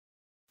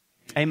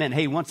Amen.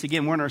 Hey, once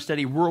again, we're in our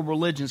study, World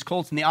Religions,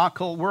 Cults, and the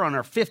Occult. We're on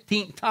our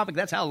 15th topic.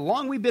 That's how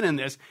long we've been in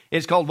this.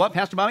 It's called what,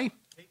 Pastor Bobby?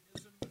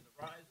 Satanism and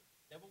the rise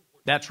of devil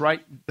worship. That's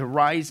right, the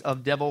rise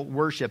of devil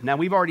worship. Now,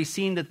 we've already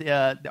seen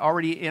that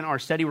already in our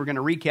study. We're going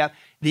to recap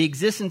the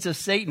existence of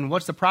Satan.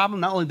 What's the problem?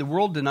 Not only the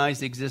world denies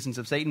the existence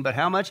of Satan, but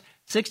how much?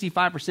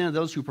 65% of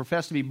those who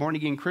profess to be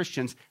born-again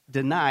Christians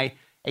deny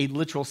a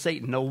literal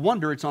Satan. No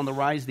wonder it's on the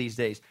rise these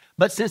days.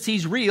 But since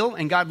he's real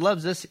and God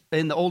loves us,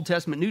 in the Old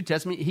Testament, New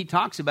Testament, he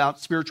talks about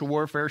spiritual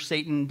warfare,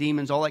 Satan,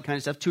 demons, all that kind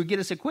of stuff to get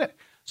us equipped.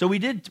 So we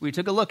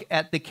took a look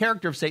at the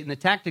character of Satan, the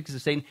tactics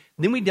of Satan.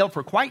 Then we dealt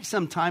for quite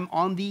some time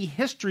on the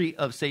history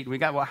of Satan. We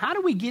got, well, how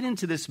do we get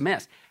into this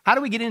mess? How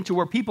do we get into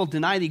where people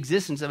deny the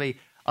existence of a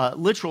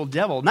literal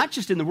devil, not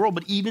just in the world,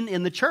 but even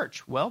in the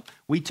church? Well,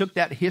 we took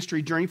that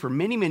history journey for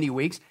many, many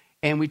weeks,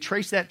 and we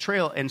traced that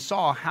trail and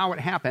saw how it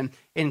happened,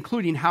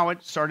 including how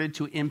it started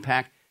to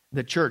impact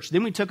the church.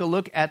 Then we took a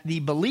look at the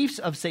beliefs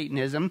of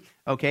Satanism,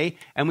 okay,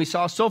 and we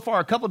saw so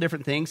far a couple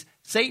different things.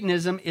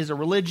 Satanism is a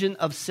religion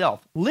of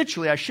self.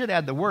 Literally, I should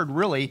add the word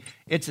really,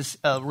 it's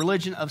a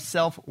religion of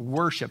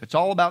self-worship. It's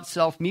all about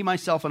self, me,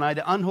 myself, and I,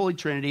 the unholy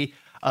trinity.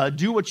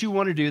 Do what you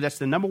want to do. That's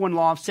the number one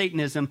law of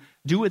Satanism.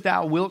 Do what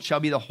thou wilt shall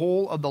be the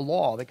whole of the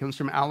law. That comes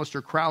from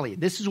Aleister Crowley.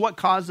 This is what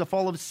caused the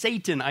fall of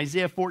Satan.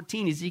 Isaiah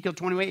 14, Ezekiel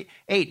 28.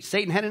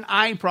 Satan had an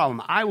I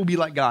problem. I will be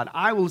like God.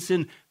 I will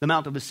ascend the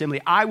Mount of Assembly.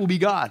 I will be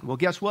God. Well,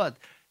 guess what?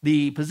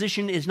 The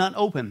position is not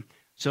open.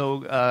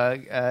 So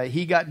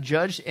he got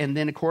judged, and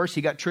then, of course,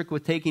 he got tricked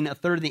with taking a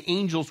third of the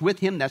angels with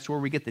him. That's where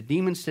we get the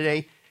demons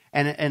today.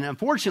 And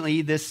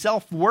unfortunately, this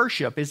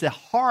self-worship is the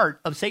heart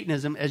of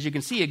Satanism. As you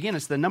can see, again,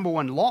 it's the number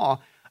one law.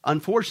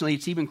 Unfortunately,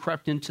 it's even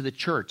crept into the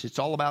church. It's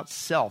all about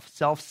self.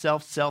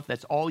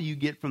 That's all you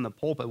get from the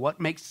pulpit. What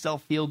makes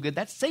self feel good?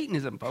 That's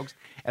Satanism, folks.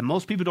 And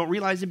most people don't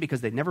realize it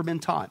because they've never been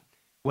taught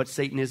what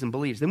Satanism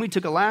believes. Then we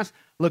took a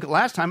look at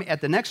last time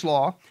at the next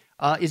law,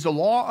 is the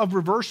law of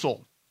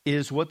reversal,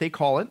 is what they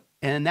call it.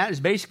 And that is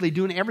basically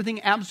doing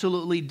everything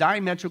absolutely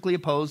diametrically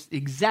opposed,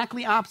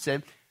 exactly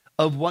opposite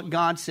of what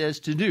God says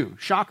to do.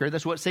 Shocker,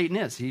 that's what Satan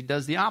is. He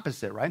does the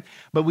opposite, right?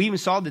 But we even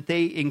saw that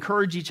they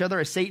encourage each other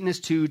as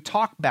Satanists to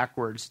talk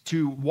backwards,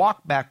 to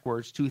walk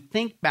backwards, to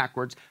think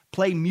backwards,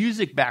 play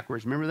music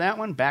backwards. Remember that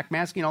one?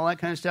 Backmasking, all that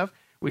kind of stuff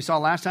we saw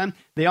last time.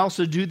 They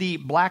also do the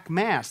black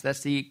mass.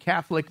 That's the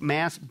Catholic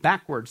mass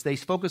backwards. They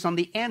focus on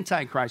the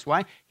Antichrist.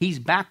 Why? He's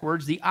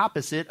backwards, the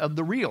opposite of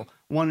the real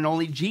one and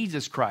only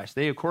Jesus Christ.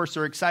 They, of course,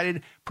 are excited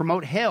to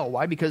promote hell.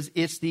 Why? Because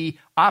it's the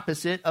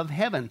opposite of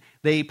heaven.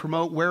 They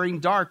promote wearing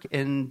dark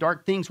and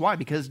dark things. Why?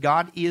 Because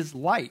God is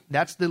light.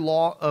 That's the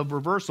law of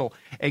reversal.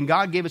 And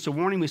God gave us a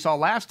warning we saw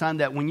last time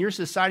that when your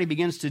society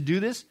begins to do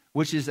this,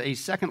 which is a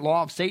second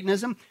law of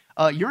Satanism,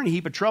 you're in a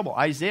heap of trouble.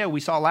 Isaiah, we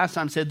saw last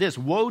time, said this: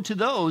 woe to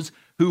those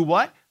who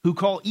what? Who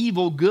call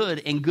evil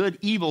good and good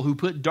evil, who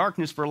put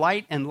darkness for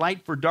light and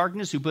light for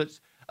darkness, who puts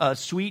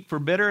sweet for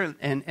bitter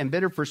and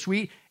bitter for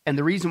sweet. And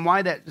the reason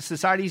why that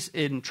society's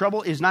in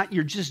trouble is not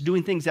you're just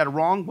doing things that are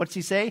wrong. What's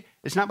he say?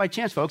 It's not by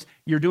chance, folks.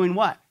 You're doing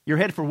what? You're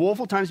headed for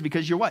woeful times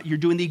because you're what? You're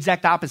doing the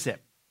exact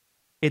opposite.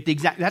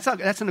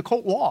 That's an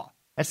occult law.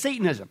 That's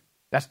Satanism.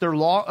 That's their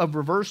law of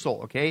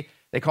reversal, okay?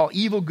 They call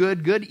evil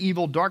good, good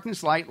evil,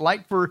 darkness light,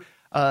 light for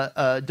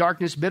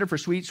darkness, bitter for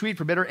sweet, sweet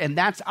for bitter, and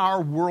that's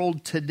our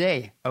world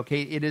today,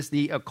 okay? It is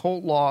the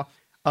occult law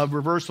of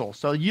reversal.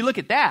 So you look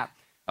at that,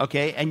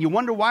 okay, and you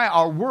wonder why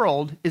our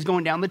world is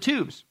going down the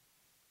tubes.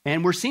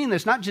 And we're seeing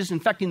this not just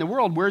infecting the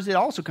world, where's it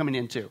also coming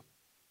into?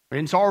 And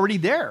it's already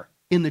there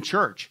in the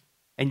church.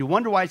 And you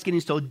wonder why it's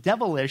getting so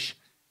devilish,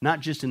 not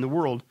just in the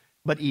world,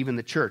 but even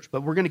the church.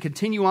 But we're going to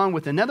continue on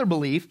with another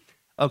belief,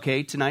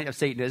 okay, tonight of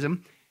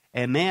Satanism.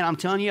 And man, I'm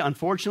telling you,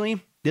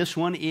 unfortunately, this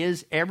one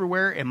is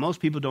everywhere, and most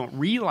people don't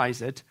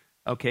realize it.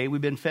 Okay, we've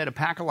been fed a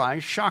pack of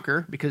lies.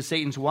 Shocker, because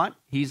Satan's what?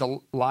 He's a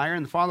liar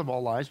and the father of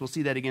all lies. We'll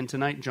see that again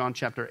tonight in John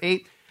chapter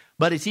 8.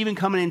 But it's even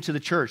coming into the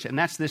church, and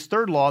that's this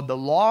third law, the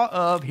law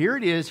of, here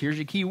it is, here's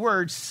your key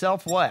word,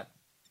 self what?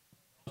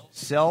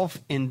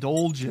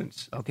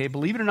 Self-indulgence. Okay,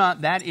 believe it or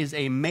not, that is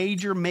a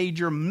major,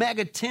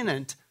 mega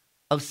tenet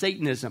of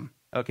Satanism.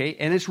 Okay,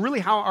 and it's really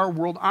how our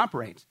world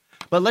operates.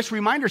 But let's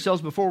remind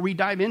ourselves before we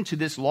dive into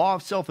this law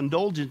of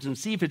self-indulgence and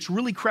see if it's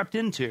really crept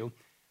into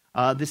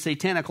the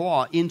satanic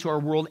law into our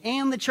world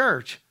and the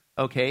church.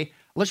 Okay,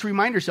 let's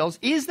remind ourselves,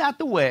 is that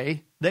the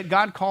way that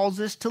God calls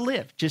us to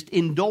live? Just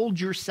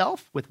indulge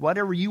yourself with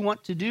whatever you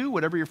want to do,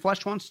 whatever your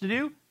flesh wants to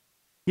do?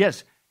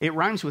 Yes, it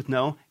rhymes with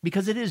no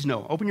because it is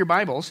no. Open your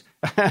Bibles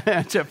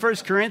to 1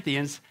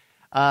 Corinthians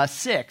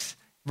 6,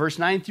 verse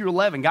 9 through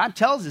 11. God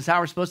tells us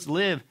how we're supposed to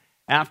live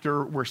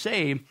after we're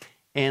saved,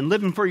 and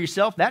living for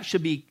yourself, that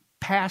should be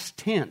past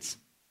tense,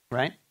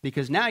 right?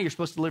 Because now you're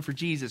supposed to live for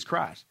Jesus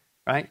Christ,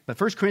 right? But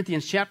 1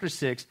 Corinthians chapter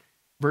 6,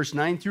 verse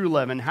 9 through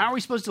 11, how are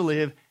we supposed to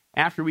live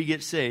after we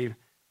get saved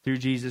through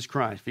Jesus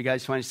Christ? If you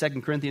guys find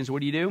 2 Corinthians,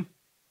 what do?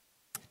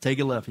 Take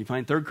a left. If you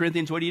find 3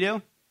 Corinthians, what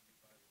do?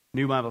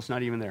 New Bible, it's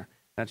not even there.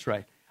 That's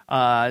right.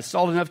 It's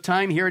all enough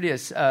time. Here it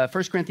is. 1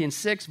 Corinthians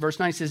 6, verse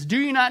 9 says, do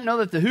you not know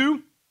that the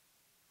who?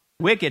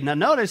 Wicked. Now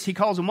notice he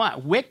calls them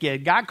what?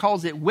 Wicked. God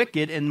calls it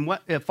wicked, and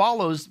what it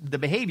follows the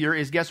behavior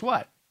is, guess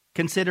what?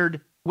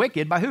 Considered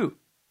wicked by who?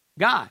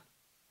 God,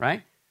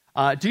 right?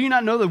 Do you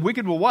not know the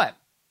wicked will what?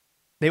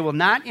 They will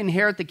not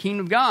inherit the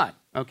kingdom of God.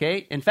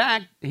 Okay. In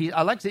fact, he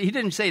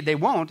didn't say they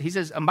won't. He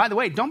says, and by the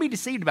way, don't be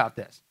deceived about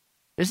this.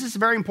 This is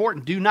very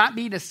important. Do not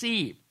be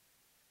deceived,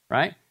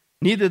 right?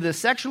 Neither the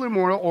sexually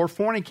immoral or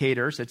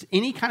fornicators. It's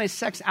any kind of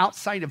sex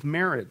outside of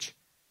marriage,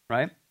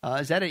 right?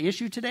 Is that an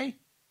issue today?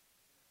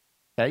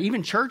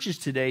 Even churches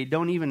today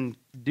don't even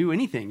do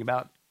anything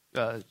about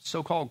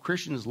so-called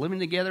Christians living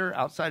together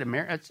outside of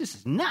marriage. This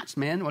is nuts,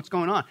 man, what's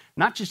going on.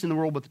 Not just in the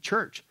world, but the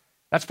church.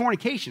 That's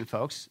fornication,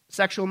 folks.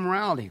 Sexual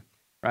immorality,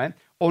 right?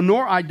 Or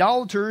nor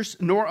idolaters,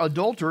 nor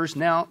adulterers.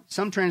 Now,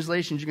 some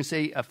translations you can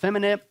say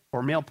effeminate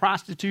or male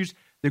prostitutes.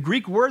 The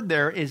Greek word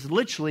there is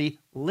literally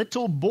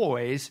little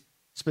boys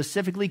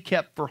specifically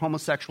kept for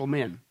homosexual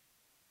men.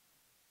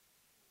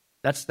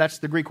 That's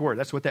the Greek word.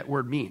 That's what that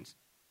word means,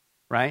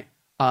 right?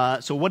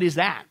 So what is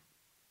that?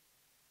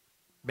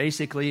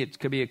 Basically, it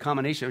could be a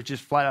combination of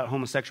just flat-out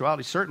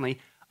homosexuality, certainly,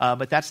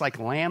 but that's like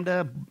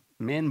lambda,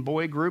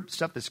 men-boy group,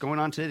 stuff that's going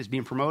on today that's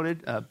being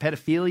promoted.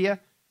 Pedophilia,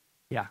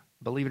 yeah,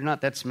 believe it or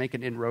not, that's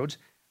making inroads.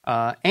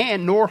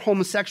 And nor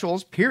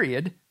homosexuals,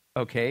 period,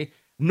 okay,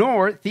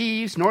 nor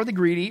thieves, nor the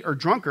greedy, or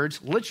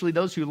drunkards, literally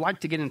those who like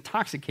to get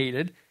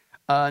intoxicated,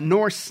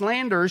 nor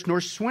slanderers,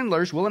 nor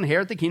swindlers will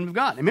inherit the kingdom of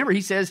God. Remember,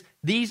 he says,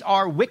 these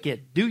are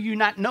wicked. Do you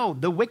not know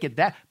the wicked?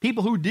 That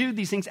people who do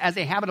these things as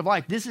a habit of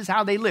life, this is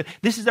how they live.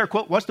 This is their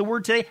quote. What's the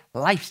word today?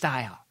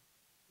 Lifestyle.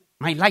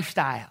 My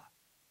lifestyle.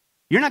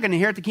 You're not going to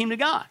inherit the kingdom of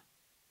God.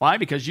 Why?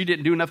 Because you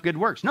didn't do enough good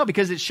works. No,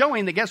 because it's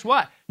showing that, guess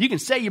what? You can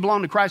say you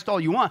belong to Christ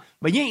all you want,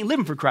 but you ain't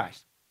living for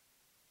Christ.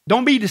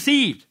 Don't be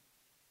deceived.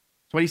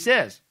 That's what he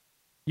says.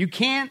 You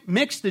can't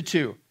mix the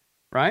two,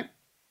 right?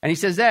 And he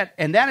says that,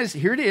 and that is,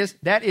 here it is,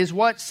 that is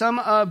what some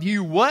of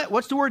you, what?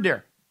 What's the word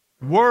there?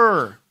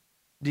 Were.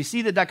 Do you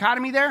see the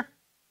dichotomy there?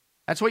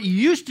 That's what you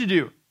used to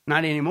do,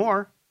 not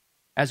anymore,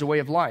 as a way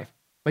of life.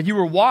 But you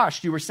were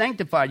washed, you were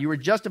sanctified, you were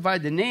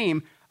justified in the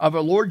name of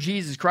our Lord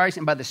Jesus Christ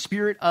and by the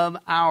Spirit of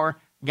our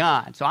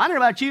God. So I don't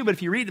know about you, but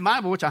if you read the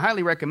Bible, which I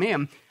highly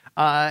recommend,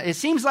 it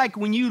seems like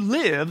when you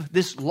live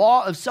this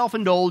law of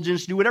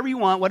self-indulgence, do whatever you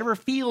want, whatever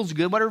feels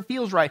good, whatever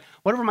feels right,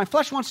 whatever my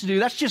flesh wants to do,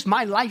 that's just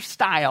my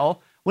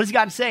lifestyle. What does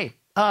God say?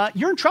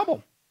 You're in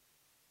trouble,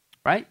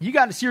 right? You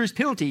got a serious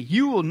penalty.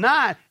 You will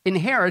not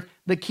inherit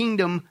the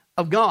kingdom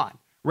of God.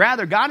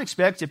 Rather, God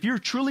expects if you're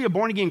truly a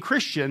born-again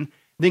Christian,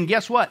 then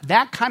guess what?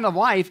 That kind of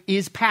life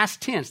is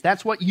past tense.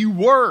 That's what you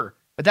were,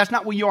 but that's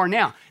not what you are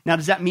now. Now,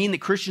 does that mean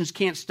that Christians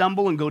can't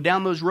stumble and go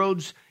down those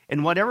roads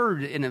and whatever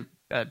in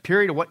a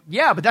period of what?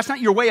 Yeah, but that's not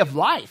your way of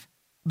life.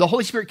 The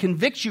Holy Spirit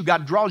convicts you.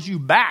 God draws you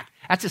back.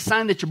 That's a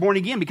sign that you're born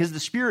again because the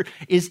Spirit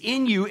is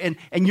in you and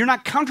you're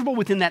not comfortable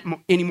within that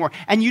anymore.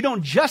 And you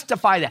don't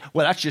justify that.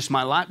 Well, that's just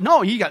my life.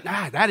 No, you got,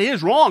 that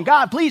is wrong.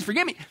 God, please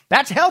forgive me.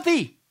 That's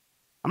healthy.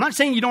 I'm not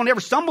saying you don't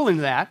ever stumble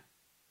into that.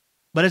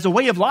 But as a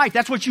way of life,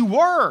 that's what you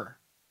were.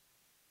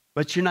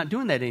 But you're not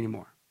doing that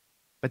anymore.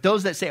 But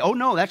those that say, oh,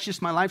 no, that's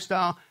just my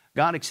lifestyle.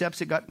 God accepts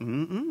it. God,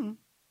 you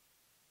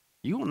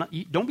will not.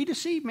 Don't be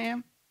deceived,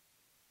 man.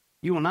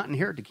 You will not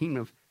inherit the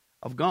kingdom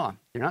of God.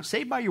 You're not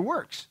saved by your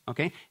works,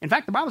 okay? In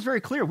fact, the Bible is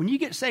very clear. When you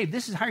get saved,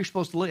 this is how you're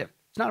supposed to live.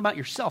 It's not about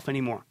yourself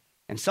anymore.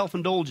 And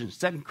self-indulgence,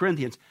 2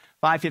 Corinthians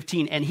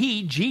 5:15. And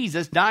he,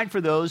 Jesus, died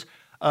for those,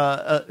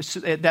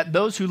 that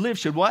those who live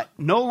should what?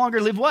 No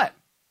longer live what?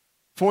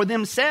 For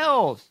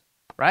themselves,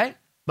 right?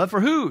 But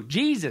for who?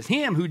 Jesus,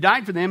 him who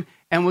died for them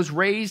and was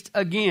raised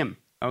again,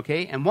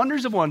 okay? And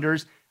wonders of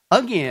wonders,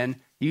 again,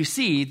 you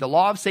see the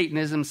law of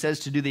Satanism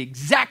says to do the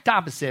exact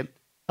opposite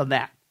of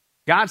that.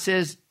 God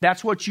says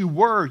that's what you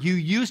were. You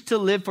used to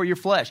live for your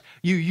flesh.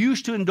 You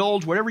used to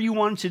indulge whatever you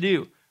wanted to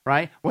do,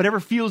 right? Whatever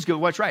feels good,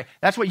 what's right.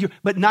 That's what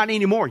but not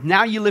anymore.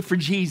 Now you live for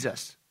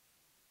Jesus.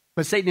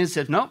 But Satan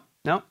says, no,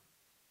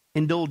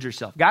 indulge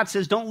yourself. God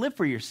says, don't live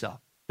for yourself.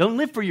 Don't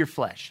live for your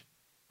flesh,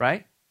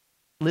 right?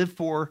 Live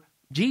for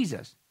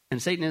Jesus.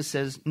 And Satan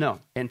says, no.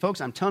 And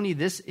folks, I'm telling you,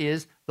 this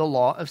is the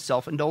law of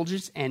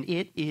self-indulgence, and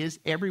it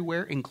is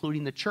everywhere,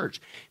 including the church.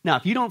 Now,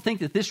 if you don't think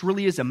that this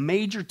really is a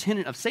major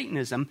tenet of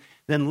Satanism,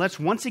 then let's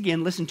once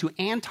again listen to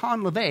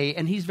Anton LaVey,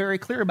 and he's very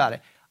clear about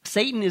it.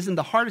 Satanism,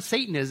 the heart of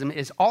Satanism,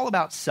 is all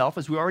about self,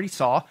 as we already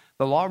saw,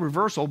 the law of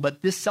reversal,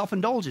 but this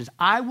self-indulgence.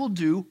 I will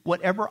do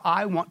whatever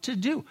I want to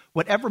do,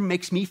 whatever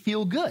makes me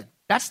feel good.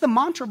 That's the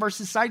mantra of our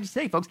society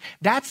today, folks.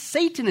 That's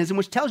Satanism,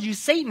 which tells you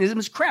Satanism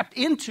has crept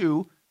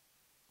into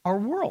our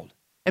world.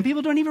 And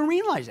people don't even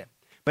realize it.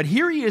 But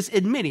here he is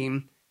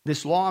admitting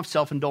this law of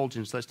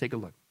self-indulgence. Let's take a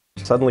look.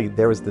 Suddenly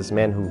there was this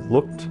man who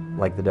looked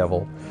like the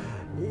devil,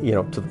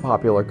 to the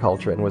popular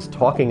culture and was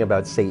talking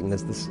about Satan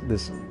as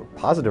this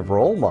positive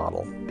role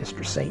model.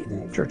 Mr.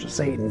 Satan, Church of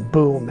Satan,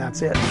 boom,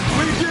 that's it.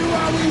 We do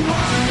what we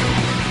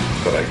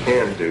want. But I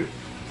can do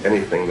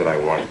anything that I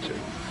want to.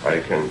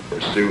 I can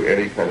pursue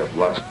any kind of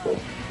lustful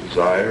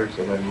desires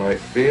that I might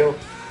feel.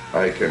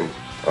 I can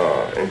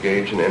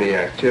engage in any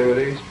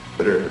activities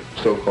that are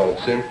so-called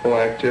sinful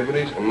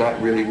activities and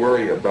not really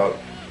worry about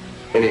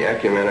any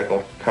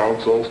ecumenical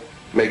councils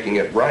making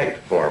it right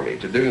for me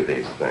to do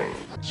these things.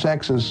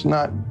 Sex is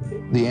not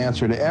the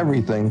answer to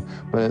everything,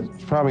 but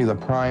it's probably the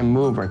prime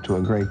mover to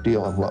a great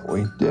deal of what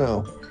we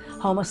do.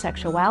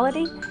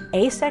 Homosexuality,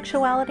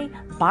 asexuality,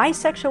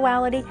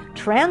 bisexuality,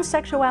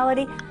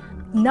 transsexuality,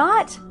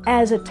 not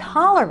as a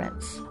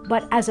tolerance,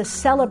 but as a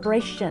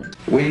celebration.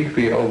 We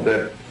feel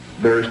that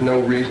there's no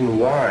reason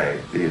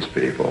why these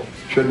people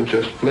shouldn't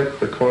just flip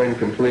the coin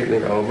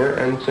completely over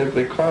and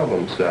simply call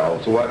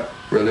themselves what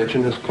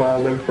religion has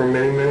called them for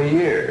many, many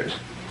years.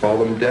 Call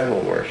them devil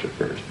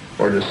worshippers,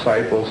 or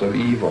disciples of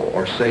evil,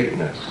 or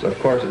Satanists. Of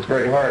course, it's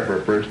very hard for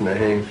a person to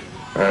hang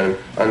an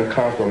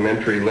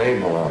uncomplimentary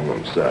label on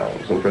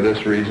themselves. And for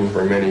this reason,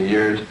 for many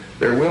years,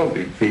 there will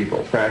be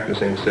people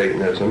practicing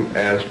Satanism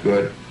as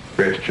good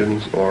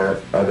Christians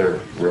or other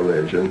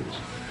religions.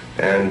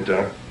 And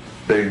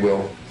they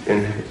will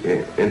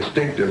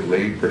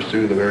instinctively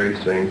pursue the very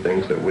same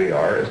things that we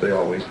are, as they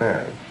always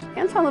have.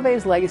 Anton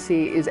LaVey's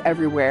legacy is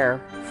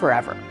everywhere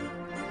forever.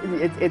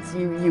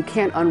 You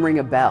can't unring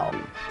a bell.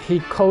 He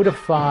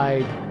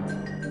codified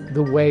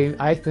the way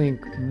I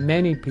think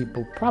many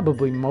people,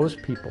 probably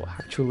most people,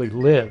 actually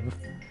live,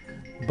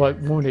 but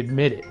won't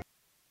admit it.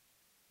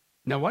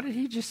 Now, what did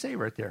he just say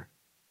right there?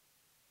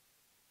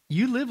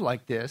 You live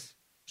like this,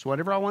 so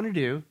whatever I want to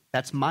do,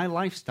 that's my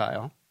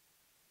lifestyle.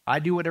 I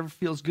do whatever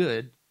feels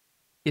good,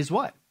 is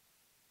what?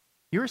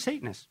 You're a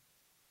Satanist.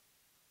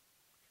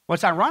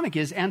 What's ironic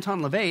is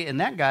Anton LaVey and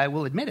that guy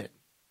will admit it.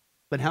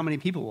 But how many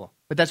people will?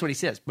 But that's what he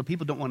says. But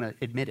people don't want to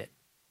admit it.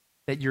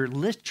 That you're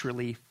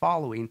literally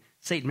following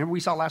Satan. Remember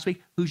we saw last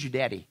week? Who's your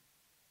daddy?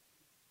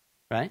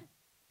 Right?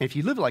 And if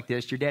you live like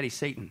this, your daddy's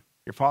Satan.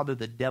 Your father,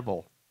 the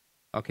devil.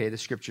 Okay, the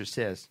scripture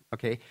says.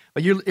 Okay?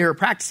 But you're a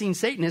practicing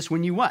Satanist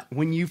when you what?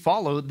 When you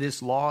follow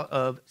this law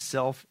of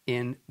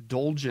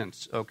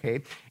self-indulgence.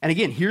 Okay? And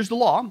again, here's the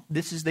law.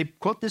 They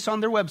quote this on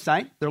their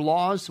website. Their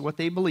laws, what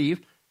they believe.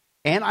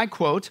 And I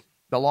quote,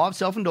 the law of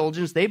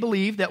self-indulgence,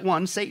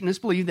 Satanists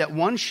believe that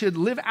one should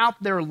live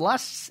out their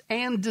lusts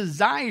and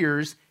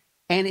desires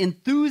and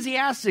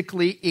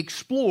enthusiastically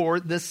explore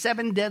the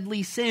 7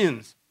 deadly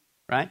sins,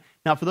 right?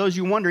 Now, for those of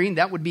you wondering,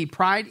 that would be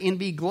pride,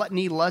 envy,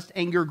 gluttony, lust,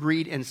 anger,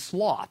 greed, and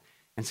sloth.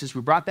 And since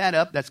we brought that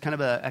up, that's kind of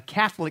a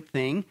Catholic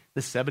thing,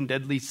 the 7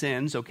 deadly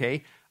sins,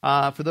 okay?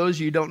 For those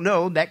of you who don't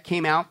know, that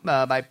came out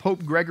by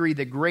Pope Gregory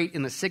the Great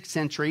in the 6th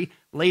century.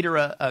 Later,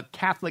 a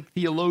Catholic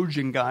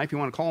theologian guy, if you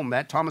want to call him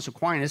that, Thomas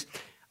Aquinas,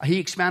 he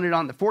expounded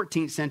on the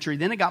 14th century.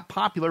 Then it got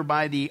popular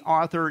by the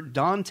author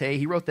Dante.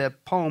 He wrote the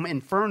poem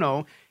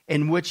Inferno,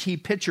 in which he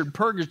pictured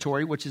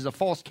purgatory, which is a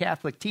false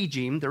Catholic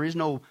teaching. There is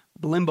no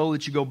limbo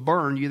that you go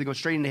burn. You either go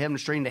straight into heaven or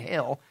straight into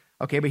hell.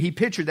 Okay, but he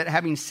pictured that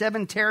having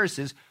 7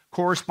 terraces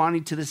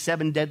corresponding to the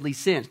 7 deadly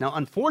sins. Now,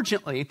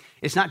 unfortunately,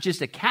 it's not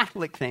just a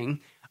Catholic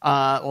thing.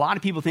 A lot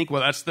of people think,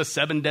 well, that's the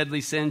 7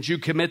 deadly sins. You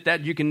commit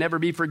that, you can never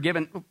be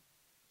forgiven.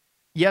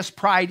 Yes,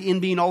 pride,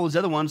 envy, and all those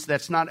other ones,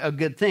 that's not a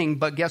good thing.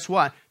 But guess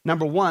what?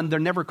 Number one, they're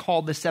never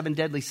called the 7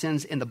 deadly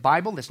sins in the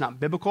Bible. That's not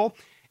biblical.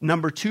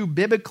 Number 2,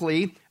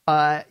 biblically,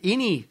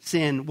 any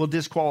sin will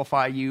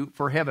disqualify you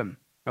for heaven.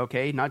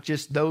 Okay, not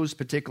just those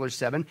particular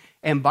 7.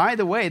 And by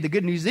the way, the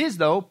good news is,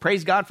 though,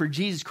 praise God for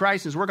Jesus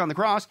Christ and his work on the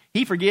cross.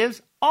 He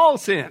forgives all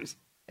sins,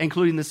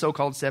 including the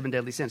so-called 7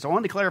 deadly sins. So I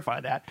wanted to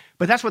clarify that.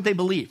 But that's what they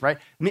believe, right?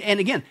 And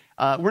again,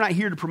 we're not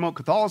here to promote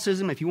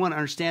Catholicism. If you want to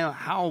understand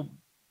how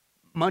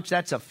much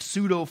that's a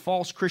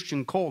pseudo-false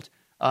Christian cult,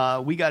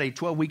 we got a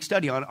 12-week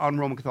study on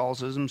Roman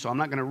Catholicism, so I'm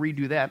not going to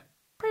redo that.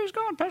 Praise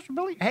God, Pastor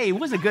Billy. Hey, it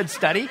was a good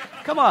study.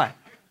 Come on.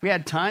 If we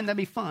had time, that'd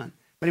be fun.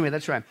 But anyway,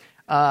 that's right.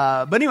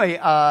 But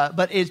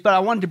I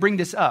wanted to bring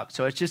this up,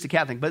 so it's just a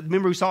Catholic thing. But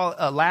remember we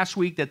saw last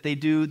week that they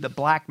do the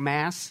Black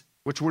Mass,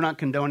 which we're not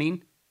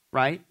condoning,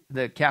 right?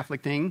 The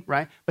Catholic thing,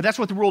 right? But that's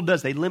what the world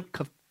does. They limp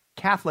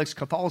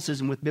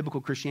Catholicism with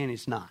biblical Christianity.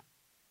 It's not.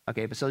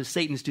 Okay, but so the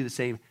Satanists do the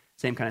same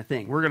kind of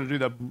thing. We're going to do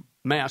the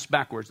Mass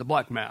backwards, the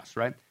Black Mass,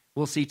 right?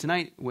 We'll see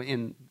tonight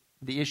in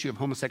the issue of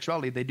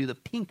homosexuality, they do the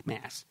Pink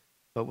Mass.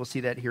 But we'll see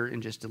that here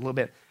in just a little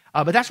bit.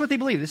 But that's what they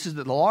believe. This is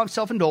the law of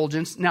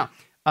self-indulgence. Now,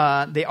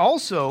 they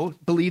also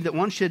believe that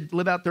one should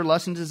live out their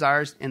lusts and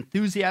desires,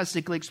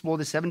 enthusiastically explore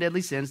the 7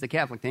 deadly sins, the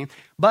Catholic thing.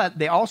 But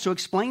they also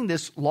explain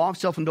this law of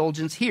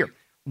self-indulgence here.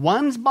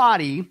 One's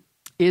body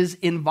is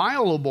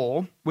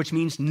inviolable, which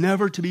means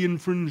never to be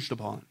infringed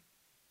upon,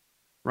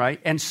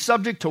 right? And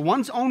subject to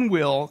one's own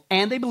will,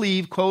 and they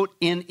believe, quote,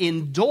 in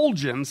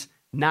indulgence,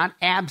 not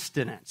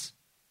abstinence,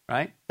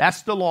 right?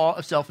 That's the law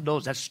of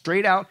self-indulgence. That's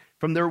straight out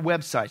from their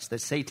websites, the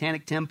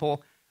Satanic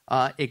Temple,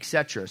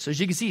 etc. So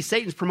as you can see,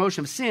 Satan's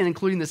promotion of sin,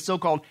 including the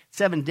so-called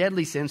 7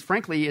 deadly sins,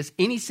 frankly, is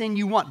any sin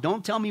you want.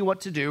 Don't tell me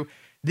what to do.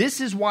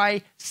 This is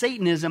why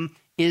Satanism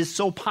is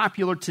so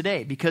popular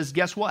today, because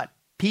guess what?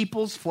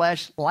 People's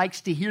flesh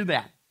likes to hear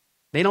that.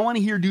 They don't want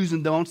to hear do's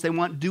and don'ts. They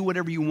want do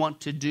whatever you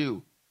want to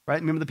do, right?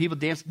 Remember the people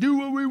dance, do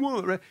what we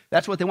want, right?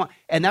 That's what they want.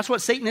 And that's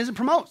what Satanism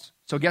promotes.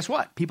 So guess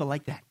what? People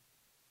like that.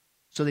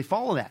 So they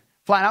follow that.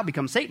 Flat out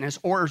become Satanists,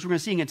 or as we're going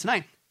to see again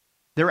tonight,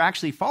 they're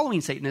actually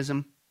following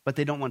Satanism, but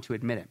they don't want to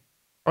admit it.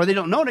 Or they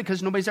don't know it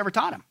because nobody's ever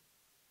taught them.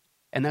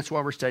 And that's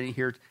why we're studying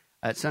here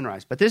at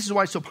Sunrise. But this is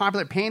why it's so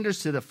popular. It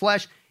panders to the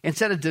flesh.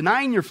 Instead of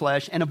denying your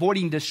flesh and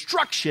avoiding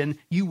destruction,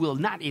 you will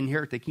not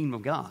inherit the kingdom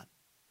of God.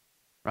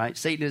 Right?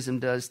 Satanism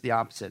does the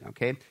opposite,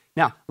 okay?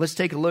 Now, let's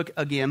take a look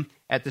again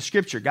at the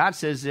scripture. God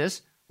says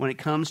this when it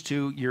comes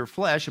to your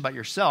flesh, about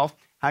yourself,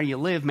 how you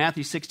live.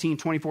 Matthew 16,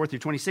 24 through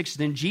 26.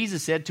 Then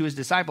Jesus said to his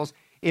disciples,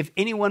 if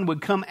anyone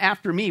would come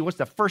after me, what's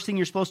the first thing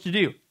you're supposed to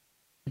do?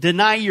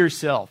 Deny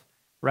yourself,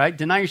 right?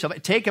 Deny yourself.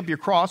 Take up your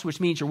cross, which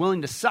means you're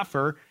willing to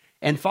suffer,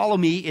 and follow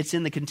me. It's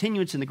in the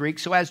continuance in the Greek,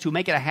 so as to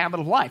make it a habit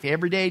of life.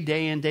 Every day,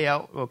 day in, day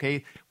out,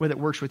 okay, whether it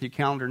works with your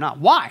calendar or not.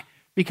 Why?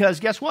 Because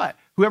guess what?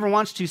 Whoever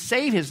wants to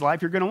save his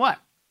life, you're going to what?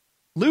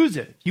 Lose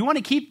it. If you want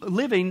to keep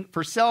living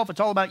for self, it's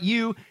all about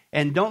you,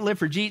 and don't live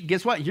for Jesus,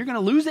 guess what? You're going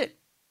to lose it.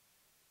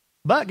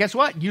 But guess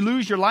what? You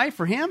lose your life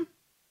for him,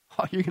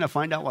 oh, you're going to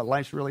find out what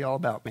life's really all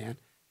about, man.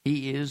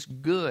 He is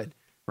good,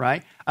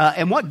 right?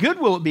 And what good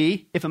will it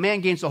be if a man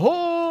gains the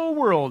whole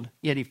world,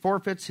 yet he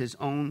forfeits his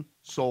own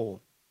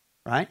soul,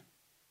 right?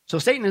 So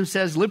Satan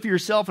says, live for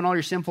yourself and all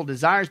your sinful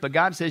desires, but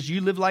God says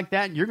you live like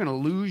that, and you're going to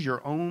lose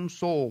your own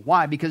soul.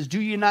 Why? Because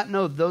do you not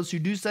know that those who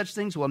do such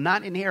things will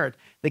not inherit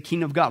the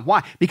kingdom of God?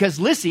 Why? Because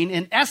listen,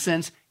 in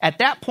essence, at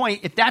that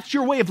point, if that's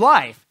your way of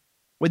life,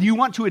 whether you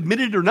want to admit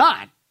it or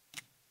not,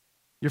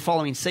 you're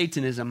following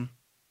Satanism,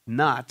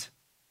 not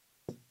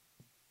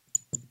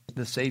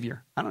the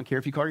Savior. I don't care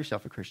if you call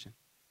yourself a Christian.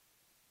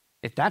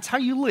 If that's how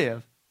you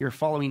live, you're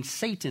following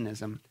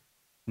Satanism,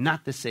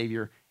 not the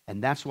Savior,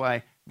 and that's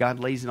why God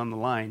lays it on the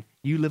line.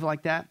 You live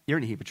like that, you're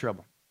in a heap of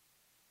trouble.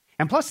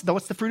 And plus,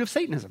 what's the fruit of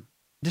Satanism?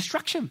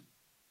 Destruction.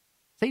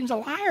 Satan's a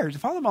liar. He's a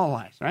father of all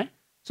lies, right?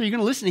 So you're going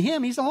to listen to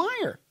him. He's a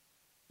liar.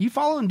 You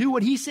follow and do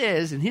what he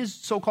says and his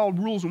so-called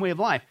rules and way of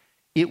life,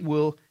 it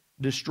will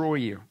destroy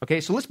you.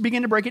 Okay, so let's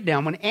begin to break it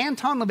down. When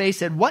Anton LaVey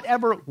said,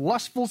 whatever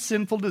lustful,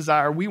 sinful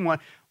desire we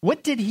want,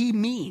 what did he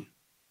mean?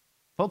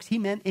 Folks, he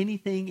meant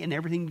anything and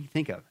everything you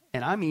think of.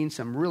 And I mean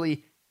some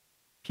really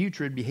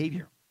putrid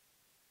behavior.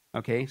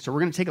 Okay, so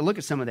we're going to take a look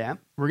at some of that.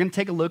 We're going to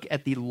take a look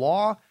at the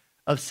law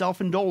of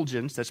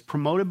self-indulgence that's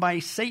promoted by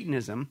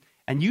Satanism.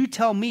 And you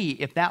tell me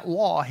if that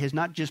law has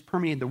not just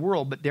permeated the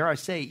world, but dare I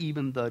say,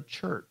 even the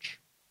church.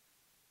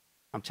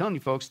 I'm telling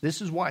you, folks,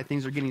 this is why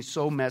things are getting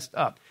so messed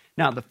up.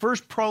 Now, the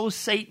first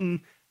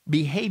pro-Satan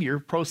behavior,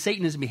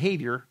 pro-Satanism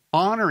behavior,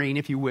 honoring,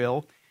 if you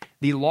will,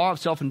 the law of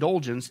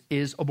self-indulgence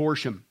is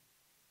abortion,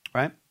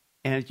 right?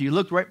 And if you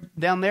look right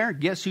down there,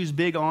 guess who's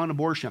big on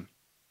abortion?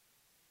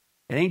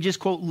 It ain't just,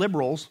 quote,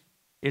 liberals.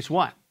 It's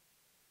what?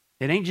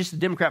 It ain't just the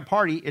Democrat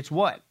Party. It's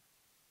what?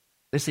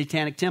 The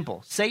Satanic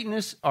Temple.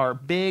 Satanists are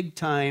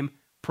big-time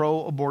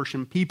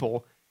pro-abortion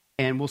people,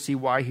 and we'll see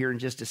why here in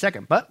just a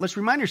second. But let's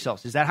remind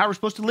ourselves, is that how we're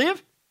supposed to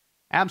live?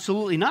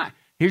 Absolutely not.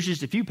 Here's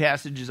just a few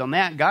passages on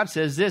that. God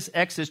says this,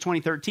 Exodus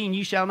 20:13,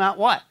 you shall not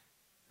what?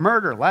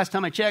 Murder. Last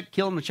time I checked,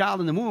 killing a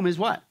child in the womb is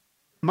what?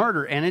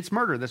 Murder, and it's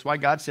murder. That's why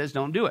God says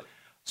don't do it.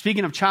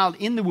 Speaking of child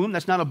in the womb,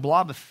 that's not a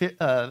blob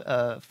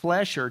of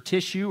flesh or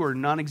tissue or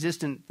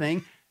non-existent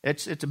thing.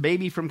 It's a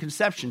baby from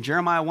conception.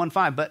 Jeremiah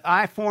 1:5. But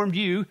I formed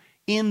you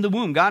in the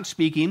womb. God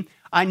speaking.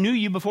 I knew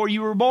you before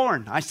you were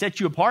born. I set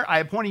you apart. I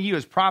appointed you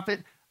as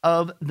prophet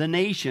of the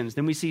nations.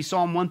 Then we see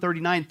Psalm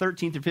 139,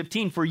 13 through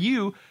 15. For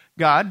you,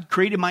 God,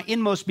 created my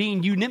inmost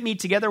being. You knit me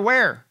together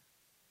where?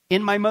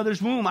 In my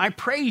mother's womb. I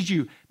praise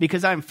you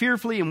because I am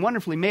fearfully and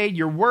wonderfully made.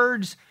 Your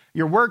works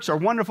are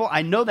wonderful.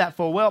 I know that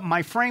full well.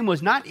 My frame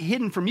was not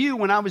hidden from you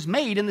when I was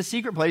made in the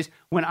secret place,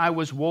 when I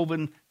was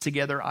woven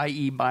together,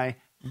 i.e. by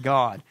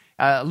God.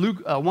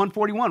 Luke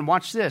 1:41,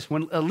 watch this.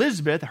 When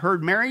Elizabeth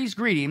heard Mary's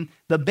greeting,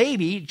 the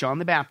baby, John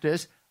the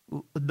Baptist,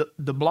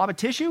 the blob of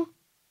tissue,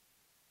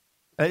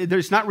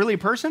 there's not really a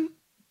person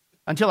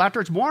until after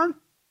it's born?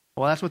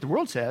 Well, that's what the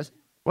world says.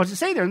 What does it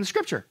say there in the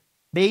scripture?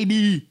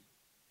 Baby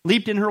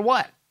leaped in her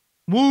what?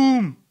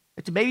 Womb.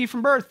 It's a baby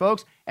from birth,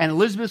 folks. And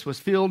Elizabeth was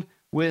filled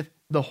with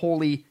the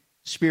Holy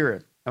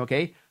Spirit.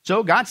 Okay?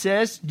 So God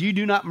says, you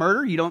do not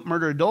murder. You don't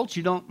murder adults.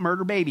 You don't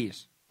murder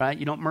babies. Right?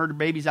 You don't murder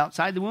babies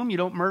outside the womb. You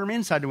don't murder them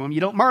inside the womb. You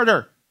don't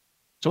murder.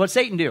 So what's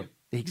Satan do?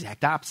 The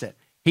exact opposite.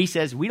 He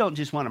says, we don't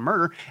just want to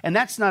murder. And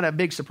that's not a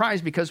big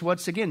surprise because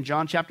once again,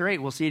 John chapter 8,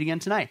 we'll see it again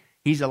tonight.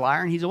 He's a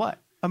liar and he's a what?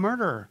 A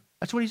murderer.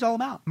 That's what he's all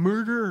about.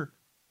 Murder.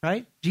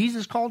 Right?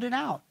 Jesus called it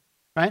out.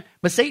 Right?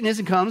 But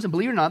Satanism comes, and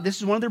believe it or not, this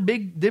is one of their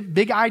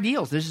big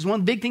ideals. This is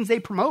one of the big things they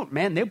promote.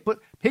 Man, they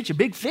pitch a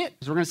big fit,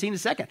 as we're going to see in a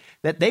second,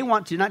 that they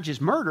want to not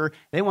just murder,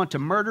 they want to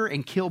murder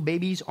and kill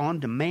babies on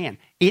demand.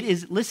 It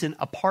is, listen,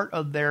 a part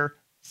of their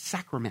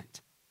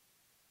sacrament.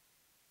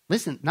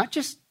 Listen,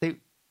 they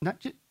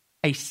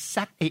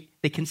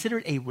consider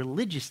it a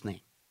religious thing.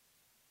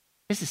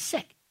 This is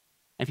sick.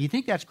 And if you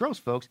think that's gross,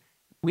 folks,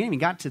 we haven't even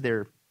got to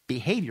their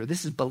behavior.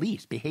 This is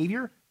beliefs.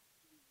 Behavior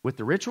with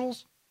the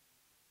rituals.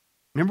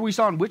 Remember we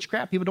saw in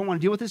witchcraft, people don't want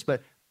to deal with this,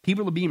 but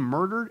people are being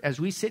murdered as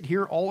we sit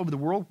here all over the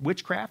world,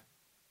 witchcraft.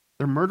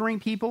 They're murdering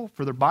people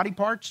for their body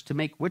parts to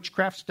make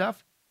witchcraft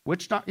stuff.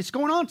 It's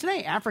going on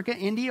today, Africa,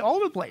 India, all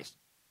over the place.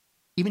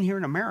 even here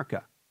in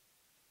America.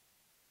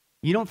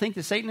 You don't think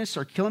the Satanists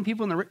are killing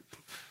people in the...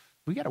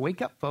 We got to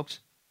wake up, folks.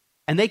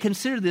 And they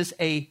consider this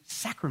a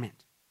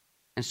sacrament.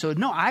 And so,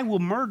 no, I will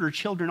murder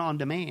children on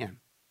demand.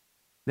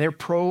 They're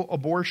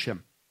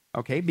pro-abortion,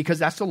 okay, because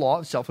that's the law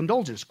of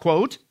self-indulgence.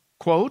 Quote,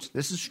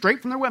 this is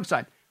straight from their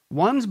website.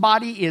 One's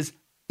body is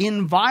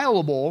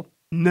inviolable,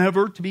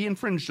 never to be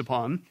infringed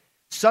upon,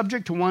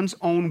 subject to one's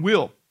own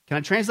will. Can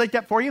I translate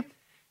that for you?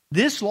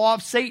 This law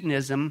of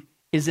Satanism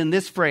is in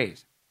this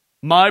phrase,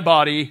 my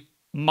body,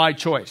 my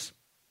choice.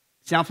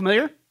 Sound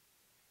familiar?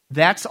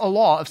 That's a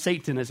law of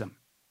Satanism.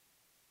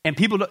 And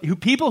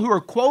people who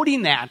are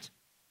quoting that,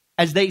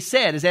 as they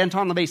said, as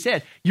Anton LaVey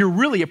said, you're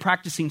really a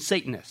practicing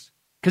Satanist.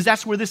 Because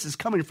that's where this is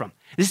coming from.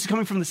 This is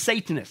coming from the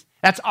Satanists.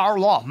 That's our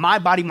law. My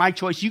body, my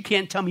choice. You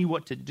can't tell me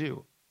what to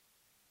do.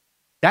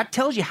 That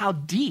tells you how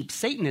deep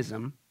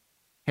Satanism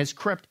has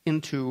crept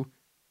into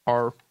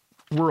our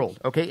world.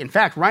 Okay. In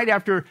fact, right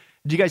after,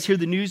 did you guys hear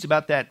the news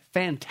about that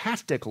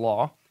fantastic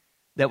law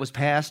that was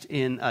passed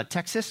in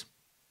Texas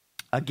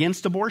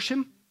against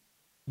abortion?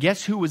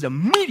 Guess who was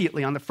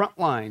immediately on the front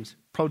lines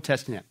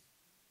protesting it?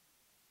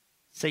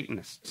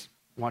 Satanists.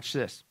 Watch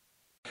this.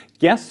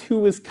 Guess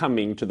who is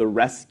coming to the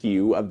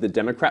rescue of the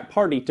Democrat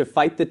Party to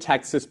fight the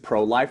Texas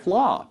pro-life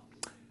law?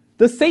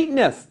 The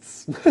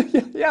Satanists,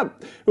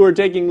 who are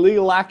taking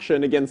legal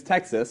action against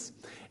Texas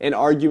and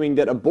arguing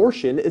that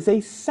abortion is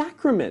a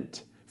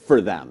sacrament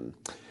for them.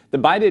 The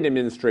Biden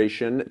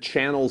administration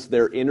channels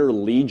their inner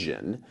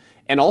legion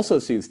and also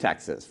sues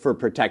Texas for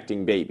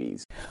protecting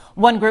babies.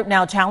 One group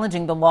now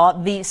challenging the law,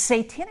 the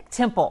Satanic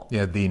Temple.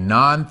 Yeah, the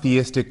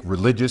non-theistic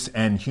religious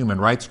and human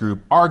rights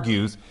group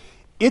argues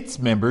its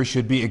members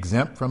should be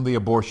exempt from the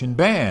abortion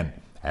ban.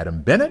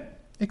 Adam Bennett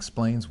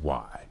explains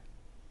why.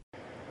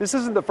 This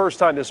isn't the first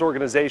time this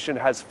organization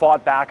has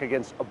fought back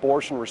against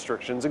abortion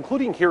restrictions,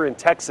 including here in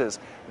Texas.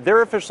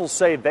 Their officials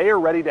say they are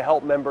ready to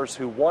help members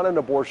who want an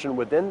abortion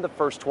within the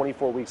first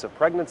 24 weeks of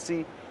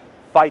pregnancy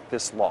fight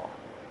this law.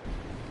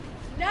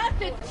 Not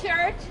the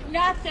church,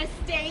 not the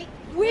state.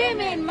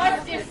 Women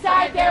must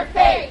decide their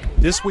fate.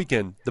 This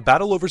weekend, the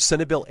battle over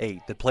Senate Bill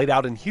 8 that played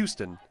out in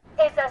Houston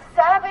is a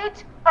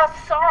savage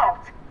assault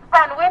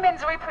on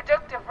women's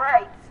reproductive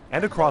rights.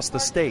 And across the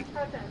state.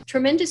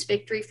 Tremendous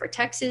victory for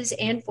Texas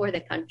and for the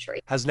country.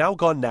 Has now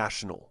gone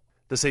national.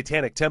 The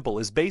Satanic Temple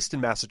is based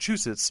in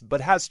Massachusetts, but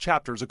has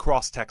chapters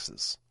across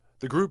Texas.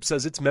 The group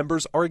says its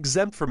members are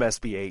exempt from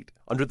SB 8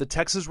 under the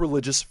Texas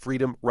Religious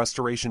Freedom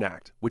Restoration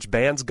Act, which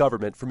bans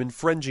government from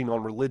infringing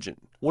on religion.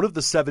 One of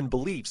the 7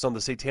 beliefs on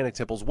the Satanic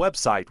Temple's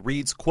website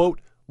reads,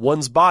 quote,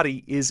 one's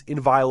body is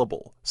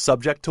inviolable,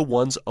 subject to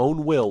one's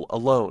own will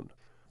alone.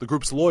 The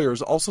group's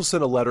lawyers also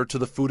sent a letter to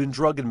the Food and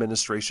Drug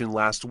Administration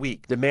last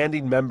week,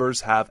 demanding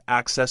members have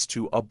access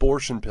to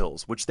abortion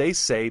pills, which they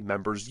say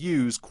members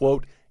use,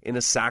 quote, in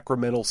a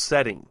sacramental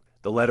setting.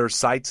 The letter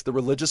cites the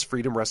Religious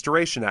Freedom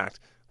Restoration Act,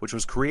 which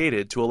was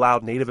created to allow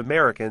Native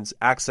Americans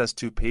access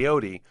to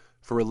peyote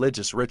for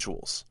religious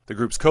rituals. The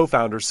group's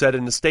co-founder said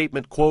in a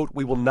statement, quote,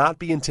 we will not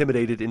be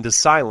intimidated into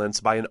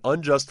silence by an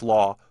unjust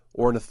law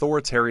or an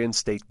authoritarian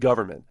state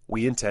government.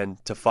 We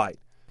intend to fight.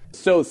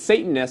 So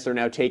Satanists are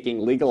now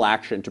taking legal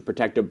action to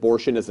protect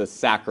abortion as a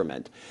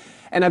sacrament.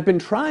 And I've been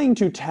trying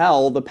to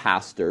tell the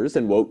pastors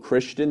and woke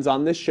Christians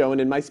on this show and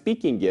in my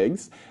speaking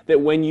gigs that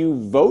when you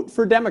vote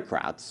for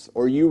Democrats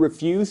or you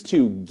refuse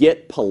to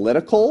get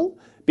political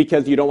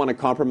because you don't want to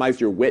compromise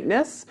your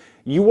witness,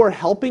 you are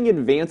helping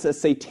advance a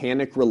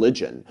satanic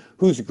religion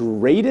whose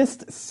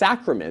greatest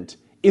sacrament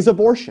is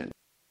abortion.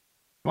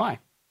 Why?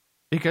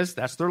 Because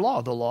that's their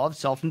law, the law of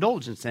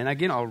self-indulgence. And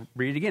again, I'll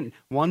read it again.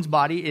 One's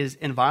body is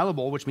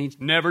inviolable, which means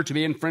never to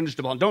be infringed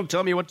upon. Don't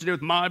tell me what to do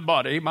with my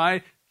body,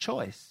 my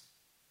choice.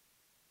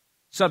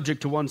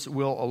 Subject to one's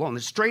will alone.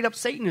 It's straight up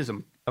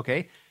Satanism,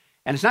 okay?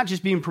 And it's not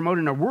just being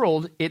promoted in our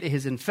world, it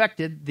has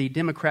infected the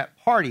Democrat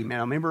Party.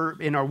 Now, remember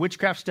in our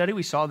witchcraft study,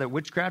 we saw that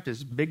witchcraft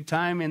is big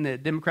time in the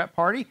Democrat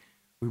Party.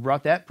 We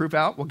brought that proof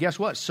out. Well, guess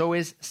what? So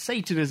is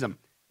Satanism.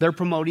 They're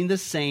promoting the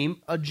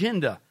same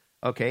agenda.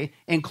 Okay,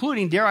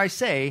 including, dare I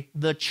say,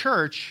 the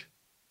church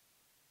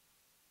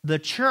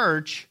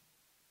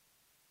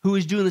who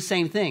is doing the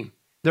same thing.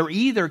 They're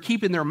either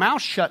keeping their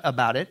mouth shut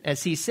about it,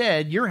 as he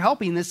said, you're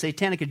helping this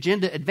satanic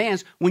agenda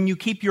advance when you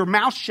keep your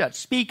mouth shut.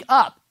 Speak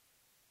up.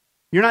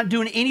 You're not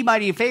doing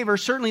anybody a favor,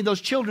 certainly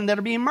those children that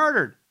are being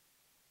murdered.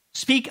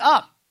 Speak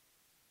up.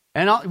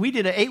 And we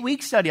did an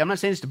 8-week study. I'm not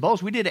saying this to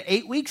boast. We did an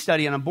 8-week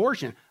study on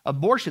abortion.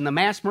 Abortion, the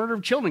mass murder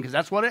of children, because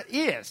that's what it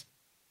is.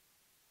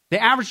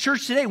 The average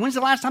church today, when's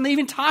the last time they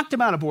even talked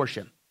about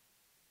abortion?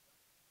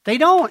 They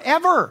don't,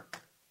 ever.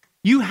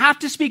 You have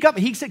to speak up.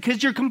 He said,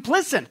 because you're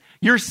complicit.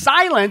 Your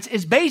silence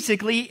is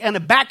basically, in a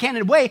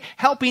backhanded way,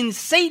 helping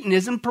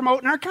Satanism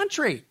promote in our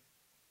country.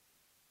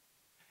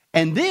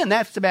 And then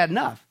that's bad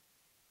enough.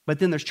 But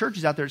then there's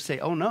churches out there that say,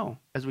 oh no,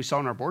 as we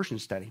saw in our abortion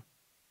study.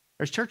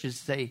 There's churches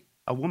that say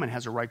a woman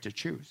has a right to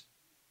choose.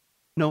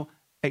 No,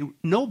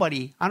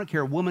 nobody, I don't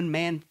care, woman,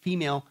 man,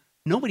 female,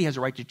 nobody has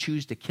a right to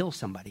choose to kill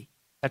somebody.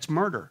 That's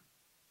murder.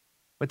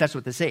 But that's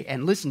what they say.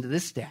 And listen to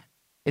this stat.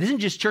 It isn't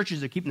just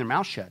churches that are keeping their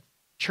mouth shut.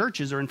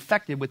 churches are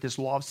infected with this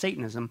law of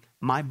Satanism,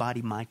 my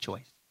body, my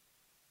choice.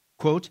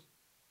 Quote,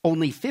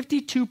 only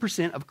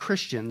 52% of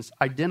Christians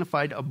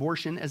identified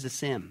abortion as a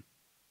sin.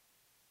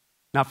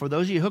 Now, for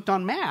those of you hooked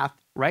on math,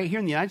 right here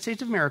in the United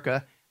States of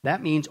America,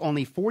 that means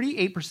only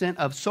 48%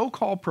 of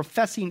so-called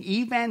professing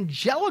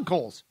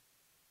evangelicals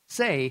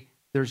say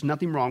there's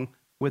nothing wrong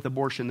with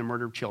abortion, the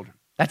murder of children.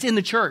 That's in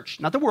the church,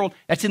 not the world.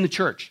 That's in the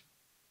church.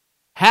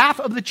 Half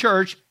of the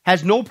church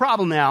has no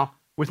problem now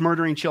with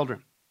murdering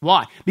children.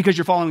 Why? Because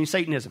you're following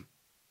Satanism.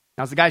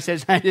 Now, as the guy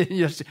says,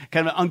 it's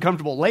kind of an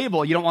uncomfortable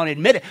label. You don't want to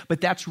admit it,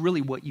 but that's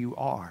really what you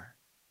are.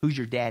 Who's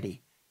your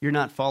daddy? You're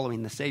not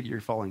following the Savior.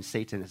 You're following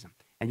Satanism.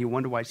 And you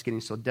wonder why it's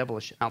getting so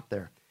devilish out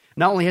there.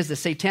 Not only has the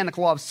satanic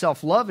law of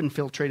self-love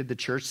infiltrated the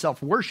church,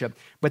 self-worship,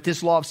 but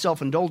this law of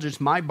self-indulgence,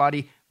 my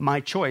body, my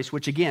choice,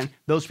 which again,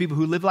 those people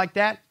who live like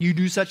that, you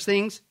do such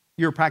things,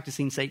 you're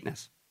practicing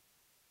Satanists.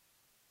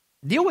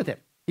 Deal with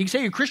it. You can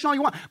say you're Christian all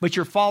you want, but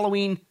you're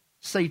following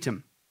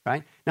Satan,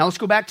 right? Now let's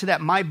go back to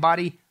that my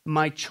body,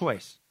 my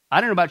choice.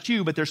 I don't know about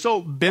you, but they're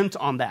so bent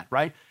on that,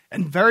 right?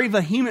 And very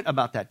vehement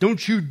about that.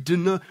 Don't you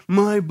deny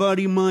my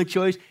body, my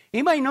choice.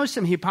 Anybody know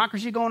some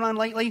hypocrisy going on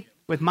lately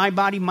with my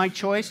body, my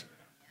choice?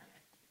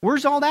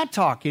 Where's all that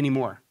talk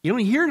anymore? You don't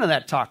hear none of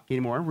that talk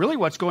anymore. Really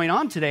what's going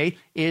on today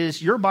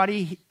is your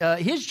body,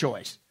 his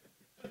choice,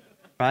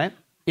 right?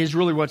 Is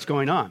really what's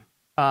going on.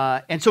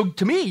 And so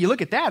to me, you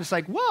look at that, it's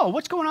like, whoa,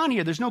 what's going on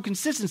here? There's no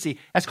consistency.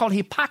 That's called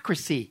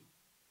hypocrisy,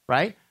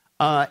 right?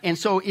 And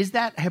so is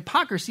that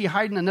hypocrisy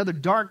hiding another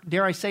dark,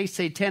 dare I say,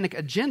 satanic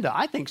agenda?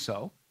 I think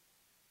so.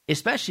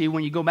 Especially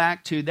when you go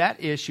back to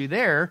that issue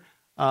there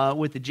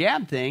with the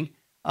jab thing.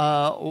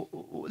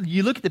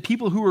 You look at the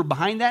people who are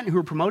behind that and who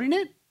are promoting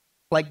it,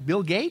 like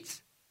Bill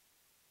Gates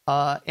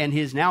and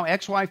his now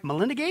ex-wife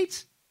Melinda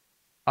Gates.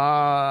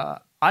 I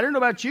don't know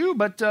about you,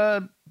 but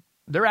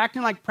they're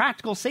acting like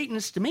practical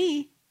Satanists to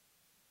me,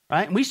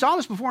 right? And we saw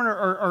this before in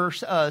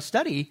our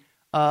study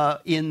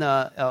in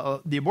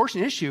the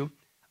abortion issue.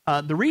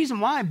 The reason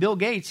why Bill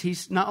Gates,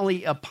 he's not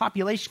only a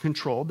population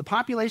control, the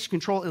population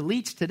control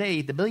elites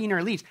today, the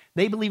billionaire elites,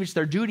 they believe it's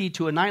their duty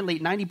to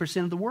annihilate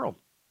 90% of the world.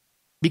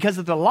 Because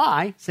of the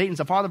lie, Satan's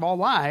the father of all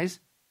lies,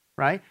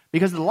 right?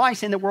 Because of the lie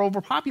saying that we're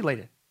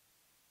overpopulated.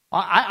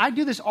 I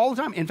do this all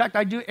the time. In fact,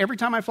 I do every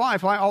time I fly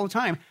all the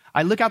time.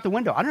 I look out the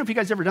window. I don't know if you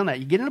guys have ever done that.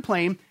 You get in a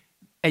plane,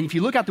 and if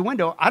you look out the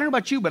window, I don't know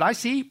about you, but I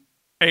see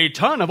a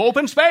ton of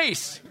open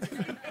space.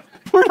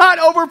 We're not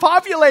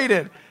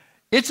overpopulated.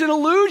 It's an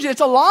illusion. It's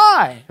a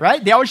lie,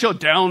 right? They always show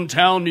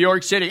downtown New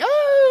York City.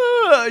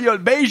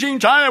 Beijing,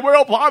 China, we're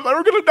all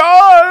going to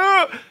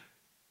die.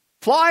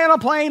 Fly on a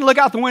plane, look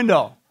out the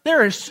window.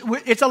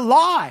 It's a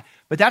lie.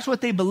 But that's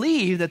what they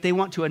believe, that they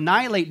want to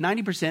annihilate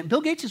 90%. Bill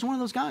Gates is one of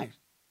those guys.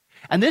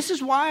 And this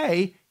is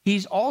why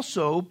he's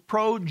also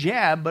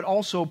pro-jab, but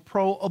also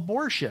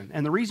pro-abortion.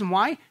 And the reason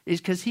why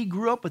is because he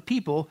grew up with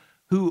people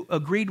who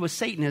agreed with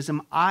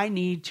Satanism. I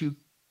need to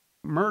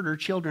murder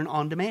children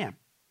on demand.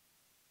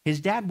 His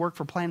dad worked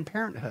for Planned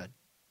Parenthood.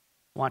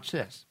 Watch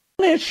this.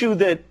 One issue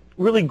that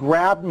really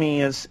grabbed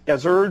me as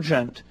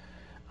urgent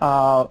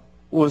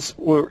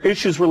were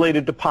issues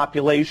related to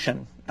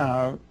population,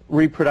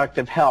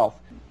 reproductive health.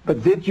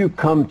 But did you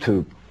come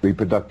to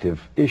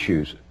reproductive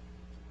issues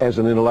as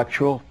an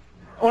intellectual?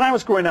 When I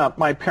was growing up,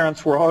 my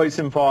parents were always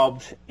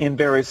involved in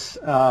various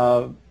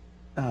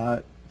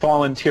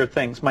volunteer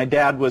things. My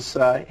dad was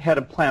head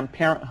of Planned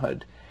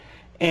Parenthood,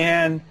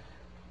 and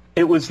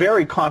it was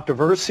very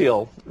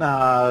controversial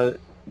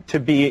to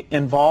be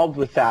involved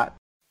with that.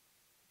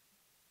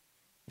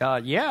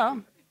 Yeah.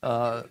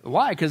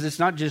 Why? Because it's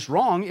not just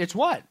wrong, it's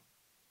what?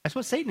 That's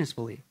what Satanists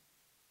believe,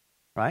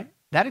 right?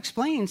 That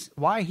explains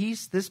why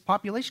he's this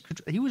population.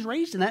 He was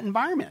raised in that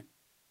environment,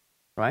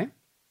 right?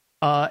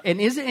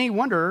 And is it any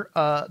wonder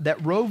that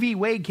Roe v.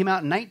 Wade came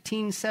out in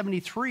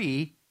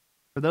 1973?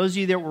 For those of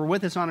you that were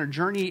with us on our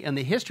journey in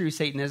the history of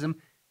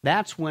Satanism,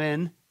 that's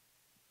when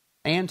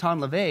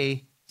Anton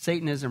LaVey,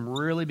 Satanism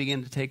really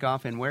began to take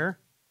off in where?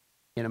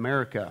 In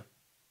America.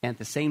 And at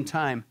the same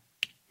time,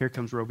 here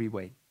comes Roe v.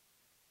 Wade.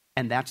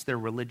 And that's their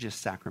religious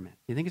sacrament.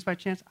 You think it's by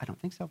chance? I don't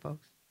think so,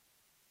 folks.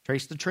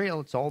 Trace the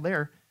trail. It's all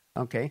there.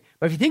 Okay.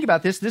 But if you think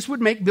about this, this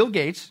would make Bill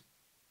Gates,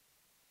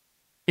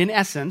 in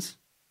essence,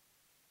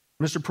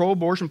 Mr.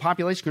 Pro-abortion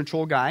population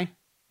control guy,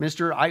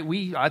 I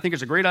think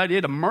it's a great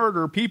idea to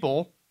murder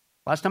people.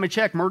 Last time I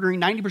checked, murdering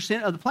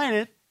 90% of the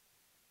planet.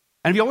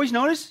 And have you always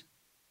noticed?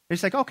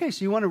 It's like, okay,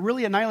 so you want to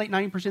really annihilate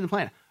 90% of the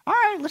planet. All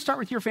right, let's start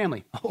with your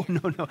family. Oh,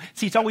 no.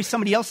 See, it's always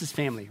somebody else's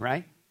family,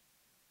 right?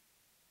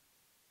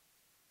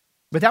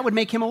 But that would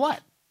make him a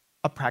what?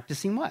 A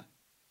practicing what?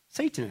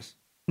 Satanist.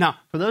 Now,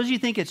 for those of you who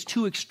think it's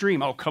too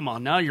extreme, oh, come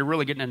on, now you're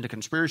really getting into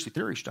conspiracy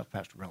theory stuff,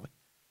 Pastor Relly.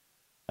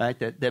 Right?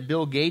 That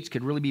Bill Gates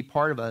could really be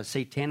part of a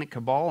satanic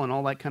cabal and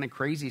all that kind of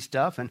crazy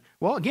stuff. And,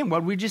 well, again, what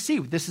did we just see?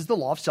 This is the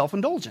law of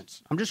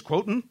self-indulgence. I'm just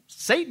quoting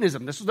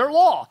Satanism. This is their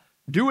law.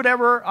 Do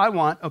whatever I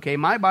want. Okay,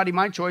 my body,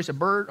 my choice,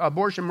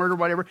 abortion, murder,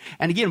 whatever.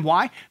 And again,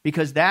 why?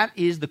 Because that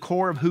is the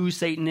core of who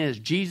Satan is.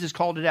 Jesus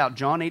called it out.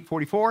 John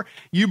 8:44.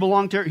 You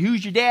belong to,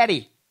 who's your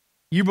daddy?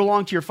 You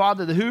belong to your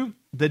father, the who?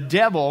 The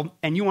devil,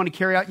 and you want to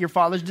carry out your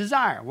father's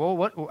desire.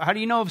 Well, how do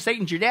you know if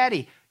Satan's your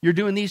daddy? You're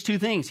doing these two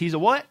things. He's a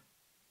what?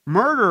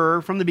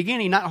 Murderer from the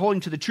beginning, not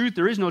holding to the truth.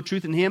 There is no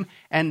truth in him.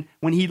 And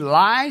when he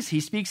lies, he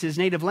speaks his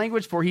native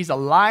language, for he's a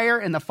liar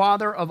and the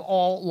father of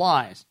all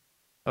lies.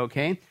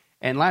 Okay?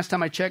 And last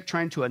time I checked,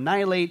 trying to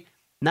annihilate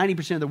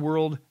 90% of the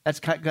world, that's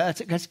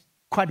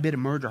quite a bit of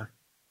murder.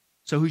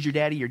 So who's your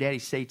daddy? Your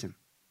daddy's Satan.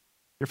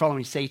 You're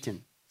following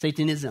Satan.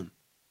 Satanism.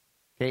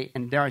 Okay?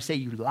 And dare I say,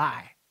 you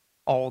lie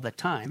all the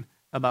time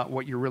about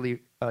what your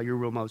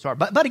real motives are.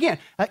 But again,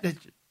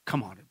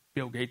 come on,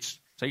 Bill Gates,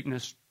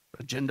 Satanist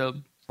agenda.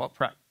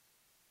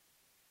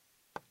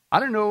 I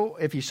don't know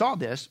if you saw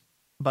this,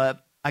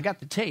 but I got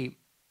the tape.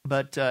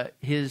 But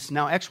his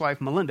now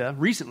ex-wife, Melinda,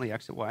 recently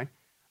ex-wife,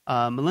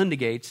 Melinda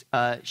Gates,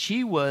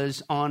 she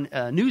was on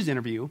a news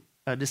interview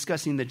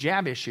discussing the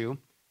jab issue.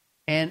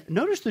 And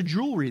notice the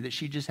jewelry that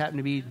she just happened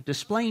to be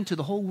displaying to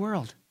the whole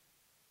world.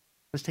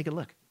 Let's take a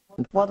look.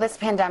 Well, this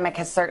pandemic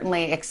has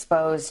certainly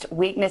exposed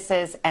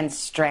weaknesses and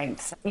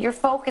strengths. You're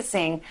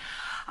focusing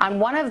on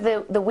one of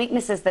the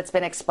weaknesses that's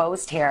been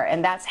exposed here,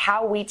 and that's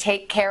how we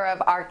take care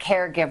of our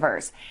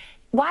caregivers.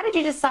 Why did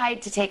you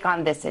decide to take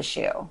on this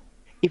issue?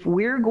 If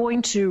we're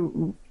going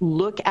to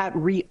look at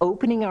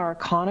reopening our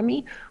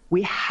economy,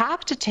 we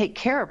have to take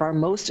care of our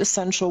most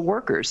essential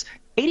workers.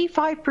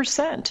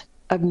 85%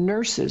 of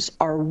nurses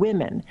are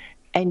women,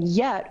 and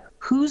yet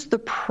who's the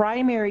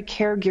primary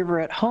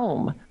caregiver at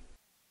home?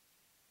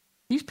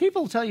 These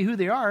people will tell you who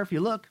they are if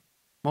you look.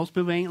 Most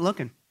people ain't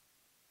looking.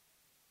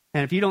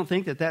 And if you don't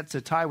think that that's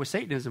a tie with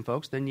Satanism,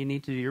 folks, then you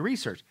need to do your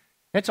research.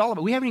 That's all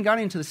about. We haven't even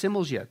gotten into the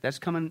symbols yet. That's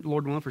coming,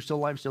 Lord willing, for Still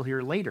Alive, Still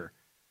Here later.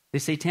 The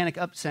satanic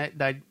upside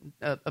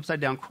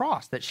down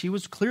cross that she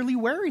was clearly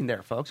wearing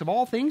there, folks. Of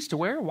all things to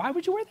wear, why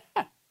would you wear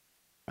that?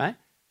 Right?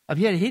 If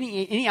you had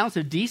any ounce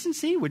of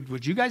decency,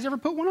 would you guys ever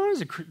put one on?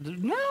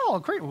 No.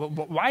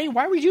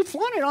 Why would you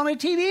flaunt it on a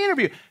TV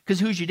interview? Because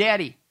who's your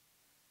daddy?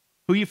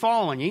 Who you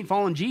following? You ain't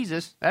following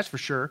Jesus, that's for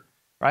sure.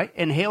 Right?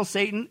 And Hail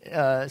Satan,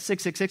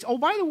 666. Oh,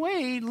 by the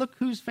way, look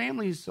whose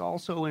family's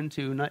also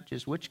into not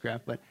just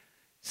witchcraft, but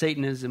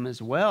Satanism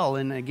as well.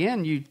 And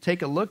again, you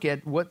take a look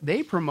at what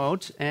they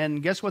promote,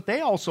 and guess what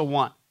they also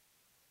want?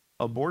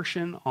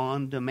 Abortion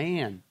on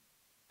demand.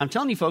 I'm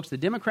telling you, folks, the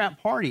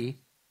Democrat Party,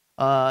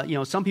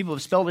 some people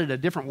have spelled it a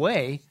different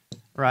way,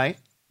 right?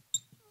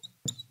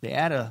 They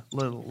add a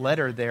little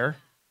letter there.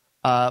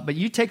 But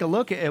you take a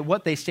look at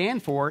what they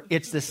stand for.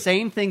 It's the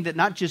same thing that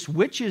not just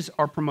witches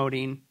are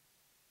promoting.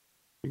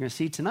 You're going to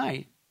see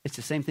tonight, it's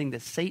the same thing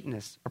that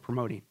Satanists are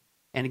promoting.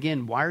 And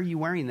again, why are you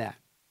wearing that?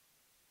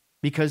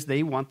 Because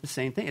they want the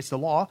same thing. It's the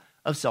law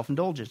of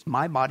self-indulgence.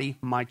 My body,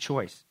 my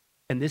choice.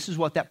 And this is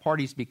what that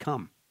party's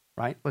become,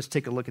 right? Let's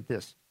take a look at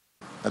this.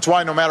 That's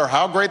why no matter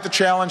how great the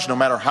challenge, no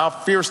matter how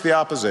fierce the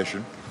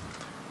opposition,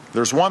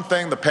 there's one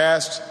thing the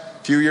past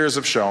few years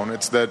have shown.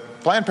 It's that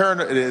Planned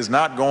Parenthood is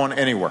not going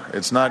anywhere.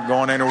 It's not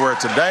going anywhere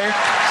today.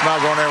 It's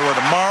not going anywhere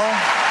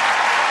tomorrow.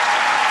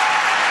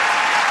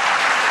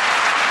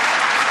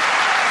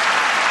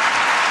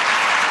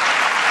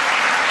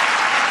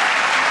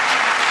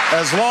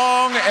 As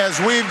long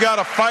as we've got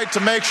to fight to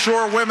make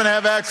sure women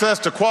have access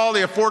to quality,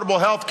 affordable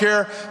health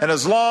care, and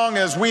as long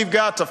as we've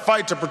got to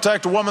fight to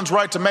protect a woman's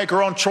right to make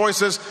her own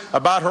choices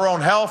about her own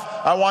health,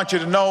 I want you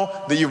to know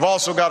that you've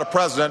also got a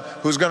president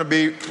who's going to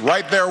be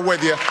right there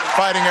with you,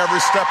 fighting every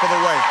step of the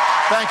way.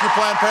 Thank you,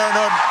 Planned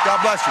Parenthood.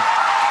 God bless you.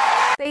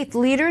 Faith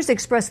leaders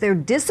expressed their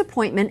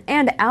disappointment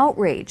and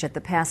outrage at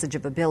the passage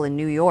of a bill in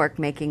New York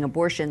making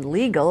abortion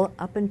legal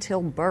up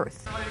until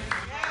birth.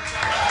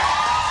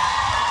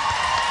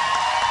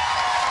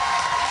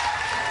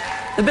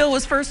 The bill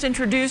was first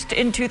introduced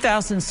in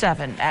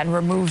 2007 and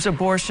removes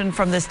abortion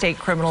from the state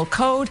criminal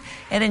code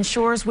and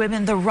ensures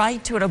women the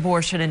right to an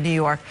abortion in New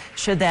York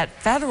should that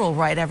federal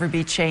right ever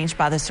be changed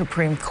by the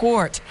Supreme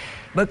Court.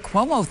 But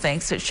Cuomo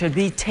thinks it should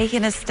be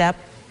taken a step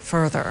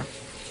further.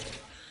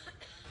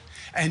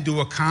 And do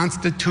a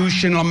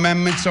constitutional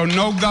amendment so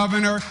no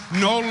governor,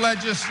 no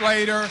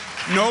legislator,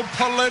 no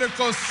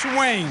political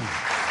swing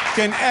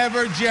can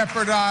ever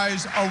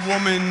jeopardize a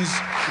woman's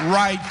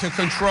right to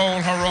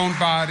control her own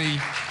body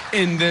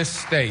in this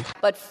state.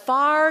 But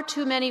far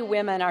too many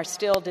women are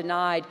still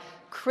denied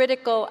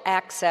critical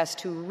access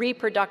to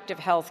reproductive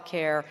health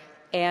care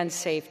and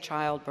safe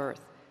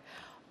childbirth.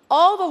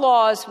 All the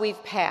laws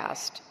we've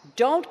passed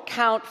don't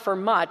count for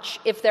much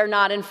if they're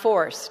not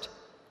enforced.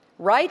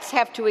 Rights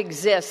have to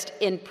exist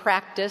in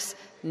practice,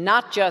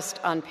 not just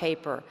on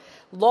paper.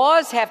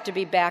 Laws have to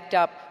be backed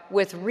up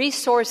with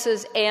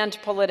resources and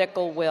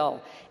political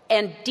will,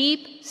 and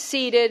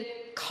deep-seated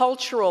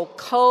cultural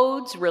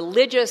codes,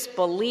 religious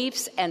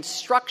beliefs, and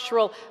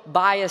structural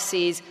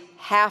biases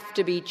have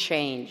to be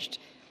changed.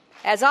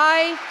 But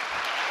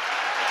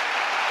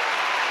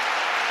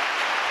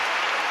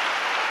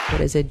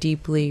as a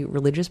deeply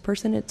religious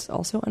person, it's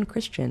also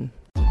unchristian.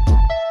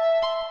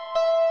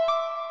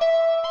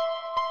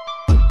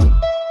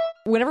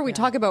 whenever we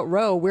talk about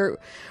Roe, we're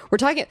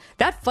talking,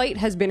 that fight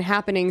has been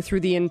happening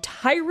through the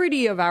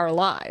entirety of our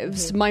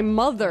lives. Mm-hmm. My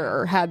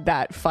mother had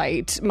that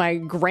fight. My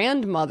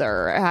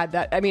grandmother had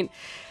that. I mean,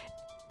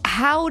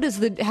 how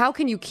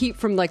can you keep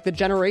from like the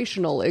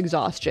generational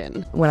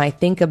exhaustion? When I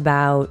think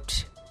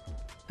about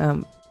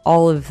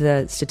all of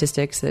the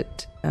statistics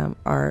that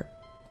are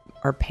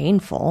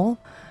painful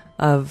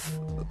of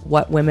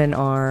what women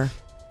are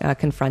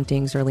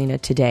confronting,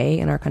 Zerlina, today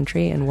in our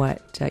country, and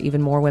what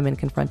even more women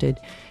confronted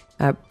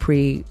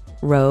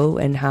pre-Roe,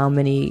 and how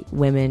many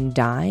women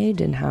died,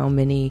 and how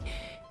many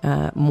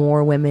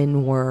more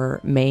women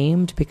were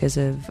maimed because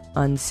of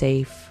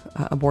unsafe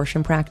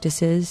abortion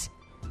practices.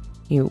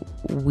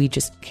 We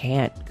just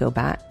can't go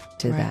back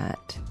to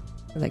that.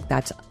 Like,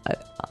 that's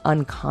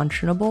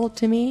unconscionable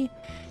to me.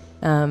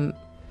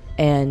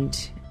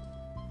 And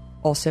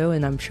also,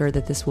 and I'm sure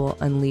that this will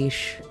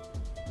unleash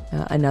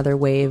another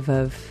wave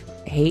of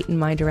hate in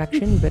my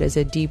direction, but as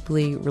a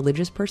deeply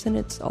religious person,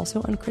 it's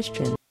also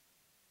unchristian.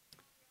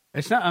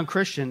 It's not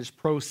unchristian, it's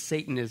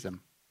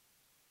pro-Satanism.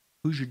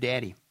 Who's your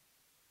daddy?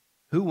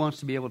 Who wants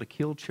to be able to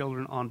kill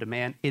children on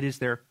demand? It is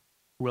their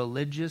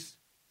religious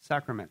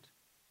sacrament.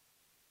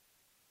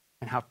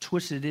 And how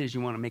twisted it is,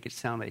 you want to make it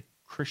sound a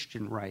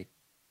Christian right.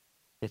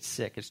 It's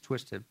sick, it's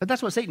twisted. But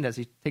that's what Satan does.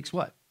 He takes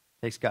what?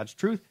 Takes God's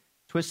truth,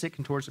 twists it,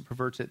 contorts it,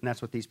 perverts it, and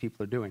that's what these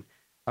people are doing.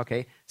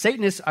 Okay?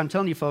 Satanists, I'm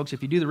telling you folks,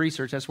 if you do the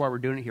research, that's why we're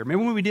doing it here.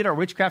 Remember when we did our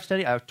witchcraft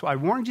study? I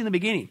warned you in the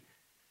beginning.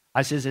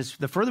 I says,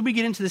 the further we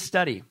get into this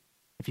study,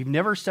 if you've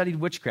never studied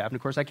witchcraft, and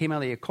of course I came out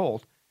of the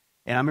occult,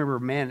 and I remember,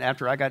 man,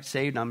 after I got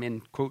saved, and I'm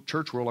in, quote,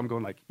 church world, I'm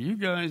going like, you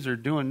guys are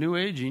doing New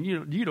Age, and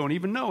you don't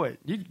even know it.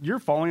 You're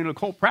following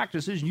occult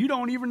practices, and you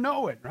don't even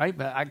know it, right?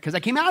 Because I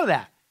came out of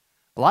that.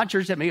 A lot of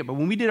churches that make it. But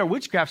when we did our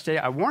witchcraft study,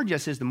 I warned you, I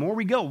says, the more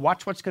we go,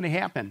 watch what's going to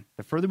happen.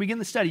 The further we get in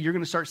the study, you're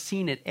going to start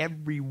seeing it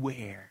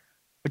everywhere.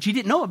 But you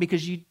didn't know it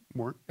because you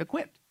weren't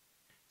equipped.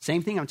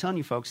 Same thing I'm telling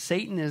you, folks.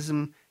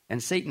 Satanism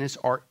and Satanists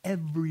are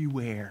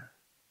everywhere.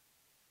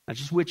 Not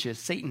just witches,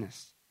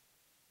 Satanists,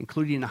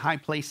 including in the high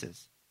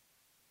places.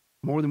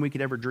 More than we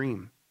could ever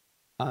dream,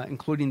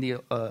 including the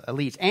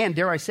elites. And,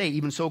 dare I say,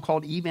 even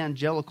so-called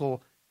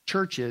evangelical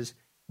churches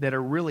that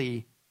are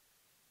really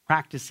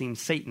practicing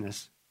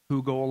Satanists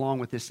who go along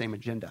with this same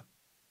agenda.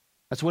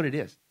 That's what it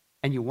is.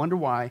 And you wonder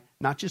why,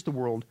 not just the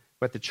world,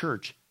 but the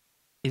church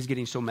is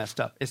getting so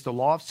messed up. It's the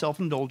law of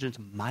self-indulgence,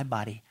 my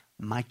body,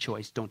 my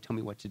choice, don't tell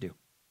me what to do.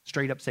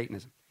 Straight up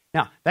Satanism.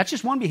 Now, that's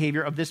just one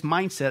behavior of this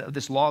mindset of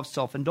this law of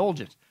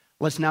self-indulgence.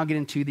 Let's now get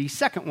into the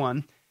second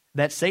one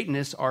that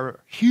Satanists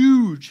are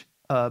huge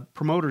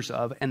promoters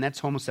of, and that's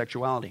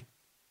homosexuality,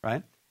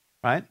 right?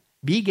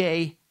 Be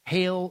gay,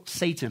 hail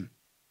Satan,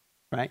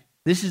 right?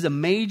 This is a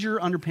major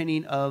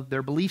underpinning of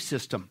their belief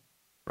system,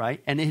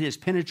 right? And it has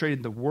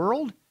penetrated the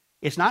world.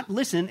 It's not,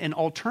 listen, an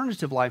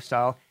alternative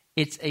lifestyle.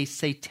 It's a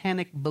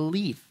satanic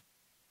belief,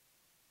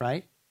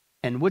 right?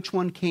 And which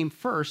one came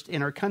first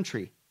in our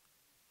country?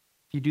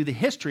 If you do the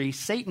history,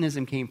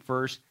 Satanism came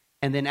first,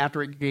 and then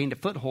after it gained a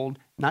foothold,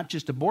 not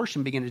just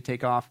abortion began to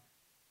take off,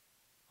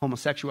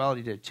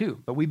 homosexuality did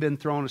too. But we've been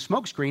thrown a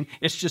smokescreen.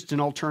 It's just an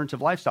alternative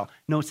lifestyle.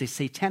 No, it's a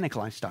satanic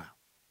lifestyle.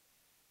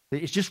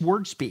 It's just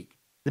word speak.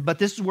 But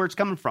this is where it's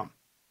coming from,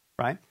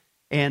 right?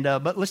 And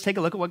but let's take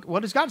a look at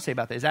what does God say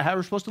about that. Is that how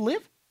we're supposed to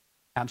live?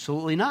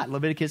 Absolutely not.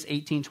 Leviticus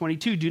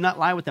 18:22, do not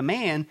lie with a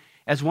man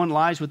as one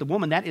lies with a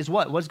woman. That is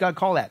what? What does God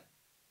call that?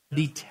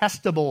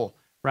 Detestable,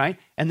 right?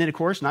 And then, of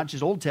course, not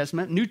just Old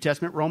Testament, New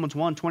Testament, Romans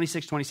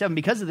 1:26-27.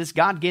 Because of this,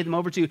 God gave them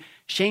over to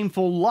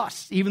shameful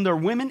lusts. Even their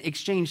women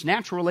exchanged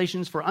natural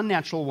relations for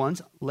unnatural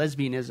ones,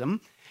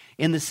 lesbianism.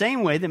 In the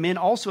same way, the men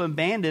also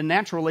abandoned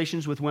natural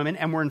relations with women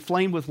and were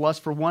inflamed with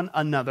lust for one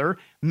another.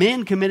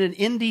 Men committed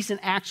indecent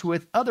acts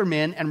with other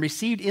men and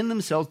received in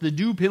themselves the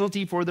due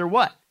penalty for their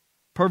what?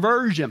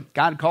 Perversion.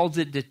 God calls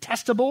it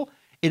detestable.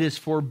 It is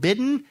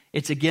forbidden.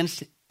 It's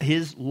against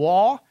his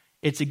law.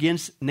 It's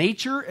against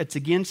nature. It's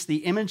against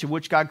the image of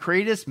which God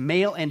created us,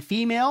 male and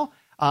female,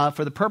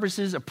 for the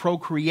purposes of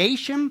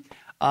procreation.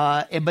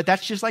 But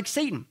that's just like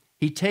Satan.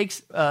 He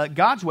takes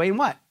God's way and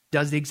what?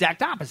 Does the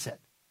exact opposite.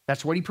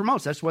 That's what he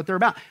promotes. That's what they're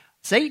about.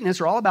 Satanists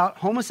are all about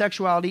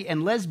homosexuality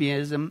and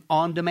lesbianism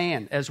on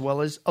demand, as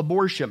well as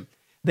abortion.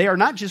 They are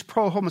not just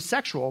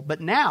pro-homosexual,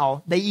 but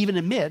now they even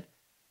admit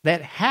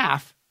that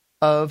half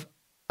of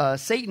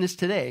Satanists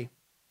today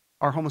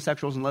are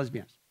homosexuals and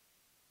lesbians.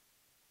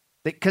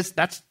 Because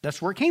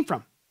that's where it came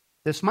from,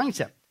 this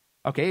mindset.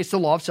 Okay, it's the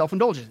law of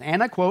self-indulgence.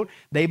 And I quote,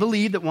 they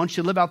believe that one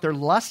should live out their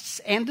lusts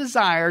and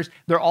desires.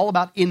 They're all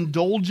about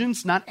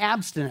indulgence, not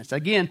abstinence.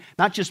 Again,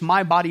 not just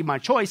my body, my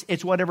choice.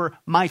 It's whatever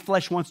my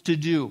flesh wants to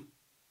do.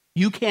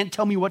 You can't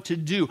tell me what to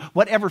do.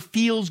 Whatever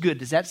feels good.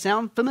 Does that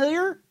sound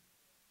familiar?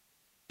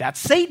 That's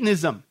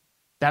Satanism.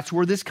 That's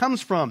where this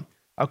comes from.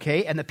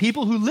 Okay, and the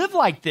people who live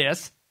like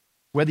this,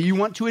 whether you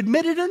want to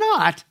admit it or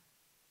not,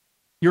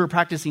 you're a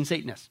practicing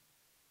Satanist.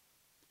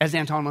 As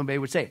Anton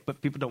LaVey would say,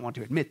 but people don't want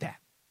to admit that.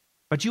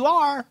 But you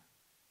are.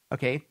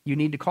 Okay, you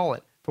need to call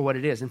it for what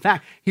it is. In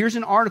fact, here's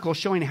an article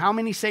showing how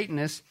many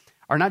Satanists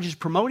are not just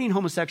promoting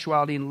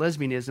homosexuality and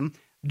lesbianism,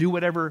 do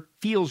whatever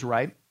feels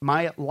right,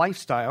 my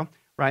lifestyle,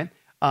 right?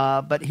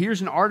 But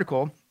here's an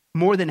article.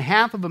 More than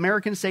half of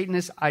American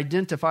Satanists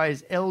identify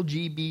as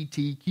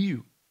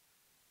LGBTQ,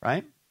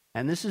 right?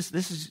 And this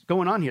is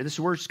going on here. This is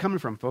where it's coming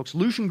from, folks.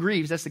 Lucian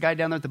Greaves, that's the guy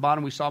down there at the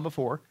bottom we saw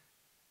before.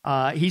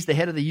 He's the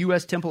head of the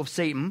U.S. Temple of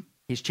Satan.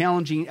 He's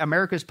challenging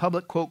America's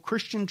public, quote,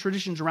 Christian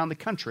traditions around the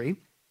country.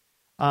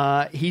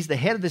 He's the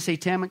head of the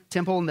Satanic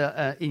Temple in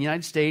the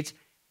United States.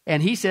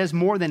 And he says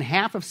more than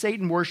half of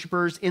Satan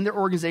worshipers in their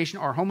organization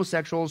are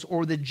homosexuals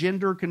or the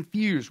gender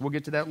confused. We'll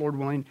get to that, Lord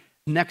willing,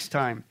 next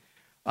time.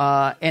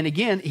 And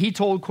again, he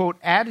told, quote,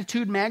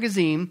 Attitude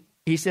Magazine,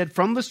 he said,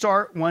 from the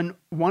start, when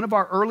one of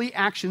our early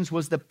actions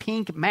was the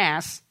pink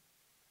mass,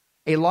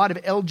 a lot of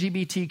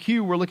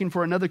LGBTQ were looking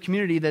for another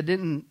community that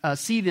didn't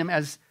see them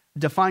as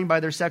defined by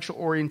their sexual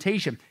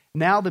orientation.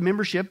 Now the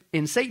membership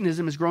in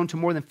Satanism has grown to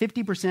more than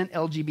 50%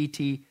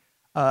 LGBT.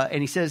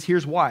 And he says,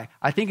 here's why.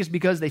 I think it's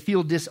because they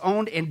feel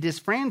disowned and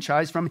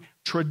disfranchised from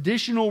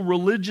traditional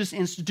religious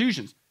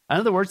institutions. In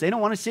other words, they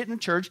don't want to sit in a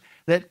church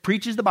that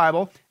preaches the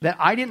Bible, that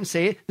I didn't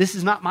say it. This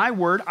is not my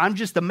word. I'm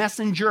just the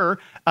messenger.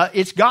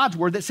 It's God's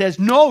word that says,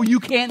 no, you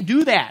can't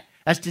do that.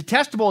 That's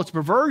detestable. It's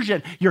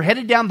perversion. You're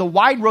headed down the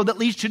wide road that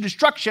leads to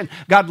destruction.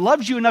 God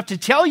loves you enough to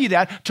tell you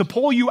that, to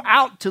pull you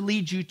out, to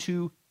lead you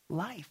to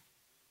life.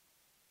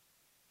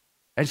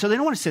 And so they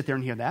don't want to sit there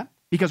and hear that.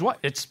 Because what?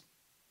 It's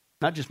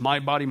not just my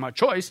body, my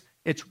choice.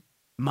 It's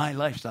my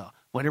lifestyle,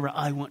 whatever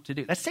I want to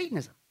do. That's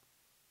Satanism.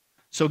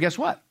 So guess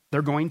what?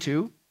 They're going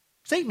to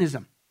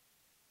Satanism.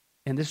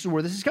 And this is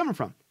where this is coming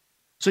from.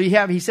 So you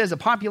have, he says, a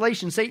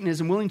population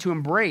Satanism willing to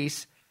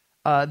embrace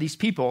these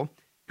people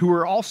who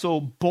are also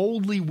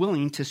boldly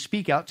willing to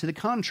speak out to the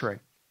contrary.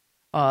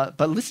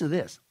 But listen to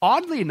this.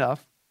 Oddly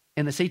enough,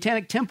 in the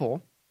Satanic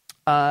Temple,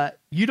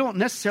 you don't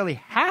necessarily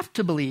have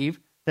to believe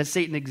that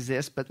Satan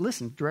exists, but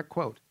listen, direct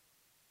quote.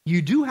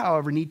 You do,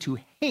 however, need to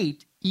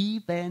hate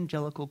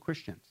evangelical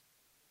Christians.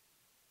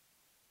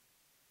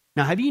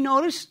 Now, have you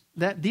noticed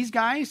that these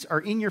guys are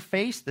in your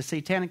face, the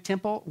Satanic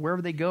Temple,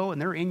 wherever they go,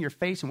 and they're in your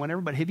face and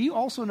whatever, but have you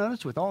also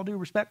noticed, with all due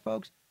respect,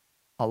 folks,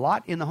 a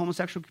lot in the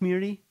homosexual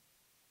community,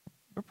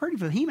 they're pretty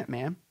vehement,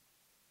 man.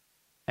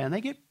 And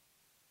they get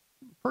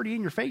pretty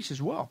in your face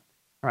as well,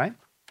 right?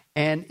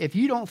 And if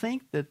you don't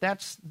think that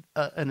that's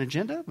an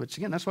agenda, which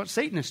again, that's what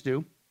Satanists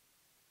do,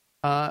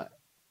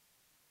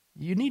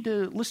 you need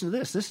to listen to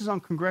this. This is on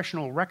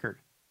congressional record.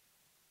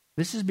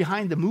 This is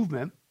behind the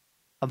movement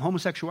of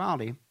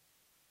homosexuality.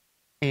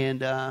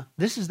 And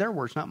this is their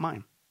words, not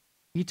mine.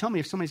 You tell me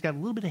if somebody's got a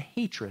little bit of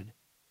hatred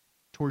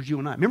towards you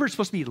and I. Remember, it's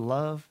supposed to be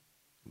love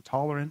and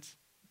tolerance.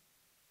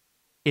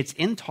 It's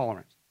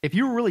intolerance. If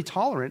you're really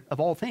tolerant of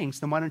all things,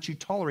 then why don't you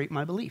tolerate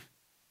my belief?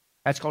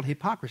 That's called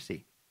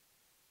hypocrisy.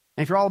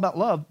 And if you're all about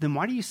love, then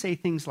why do you say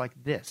things like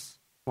this?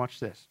 Watch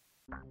this.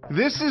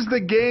 This is the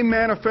Gay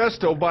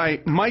Manifesto by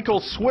Michael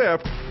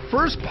Swift,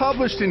 first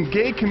published in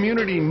Gay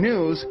Community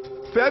News,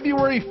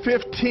 February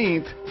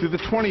 15th through the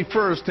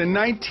 21st in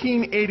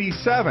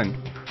 1987.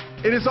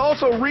 It is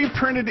also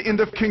reprinted in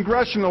the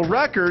Congressional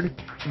Record.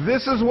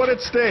 This is what it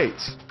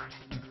states.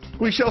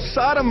 We shall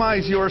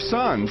sodomize your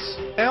sons,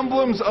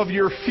 emblems of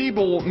your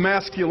feeble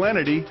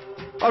masculinity,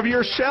 of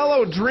your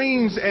shallow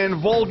dreams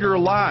and vulgar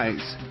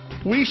lies.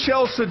 We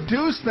shall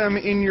seduce them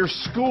in your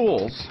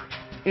schools,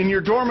 in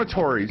your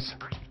dormitories,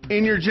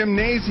 in your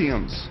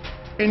gymnasiums,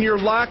 in your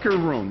locker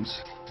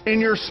rooms, in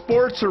your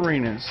sports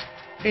arenas,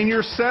 in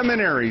your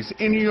seminaries,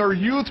 in your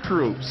youth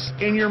groups,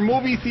 in your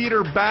movie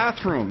theater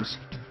bathrooms,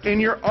 in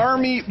your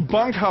army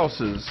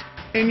bunkhouses,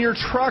 in your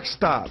truck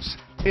stops,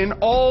 in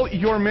all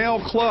your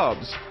male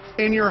clubs,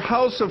 in your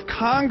House of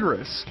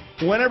Congress,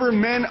 whenever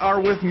men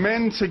are with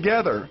men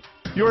together.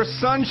 Your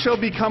sons shall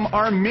become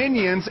our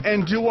minions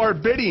and do our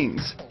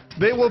biddings.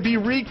 They will be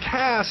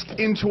recast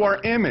into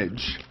our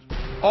image.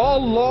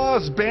 All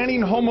laws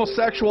banning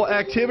homosexual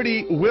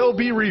activity will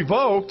be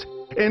revoked.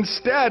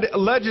 Instead,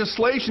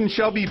 legislation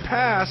shall be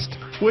passed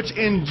which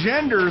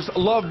engenders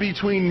love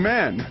between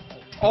men.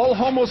 All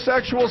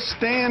homosexuals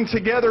stand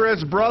together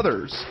as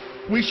brothers.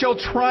 We shall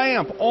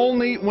triumph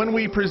only when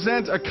we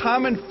present a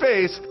common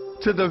face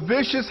to the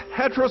vicious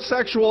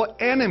heterosexual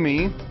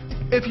enemy.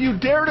 If you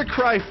dare to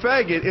cry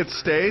faggot, it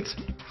states,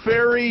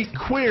 fairy,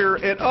 queer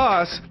at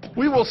us,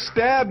 we will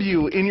stab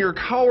you in your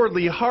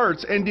cowardly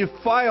hearts and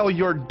defile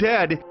your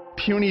dead,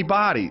 puny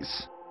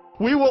bodies.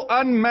 We will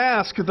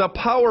unmask the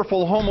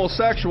powerful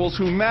homosexuals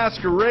who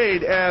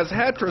masquerade as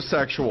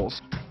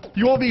heterosexuals.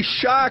 You will be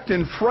shocked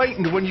and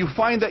frightened when you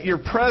find that your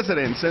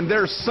presidents and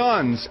their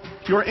sons,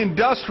 your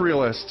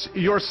industrialists,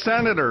 your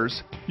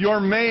senators, your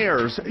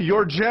mayors,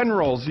 your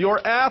generals,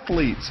 your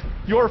athletes,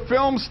 your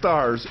film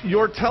stars,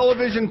 your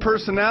television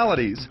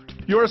personalities,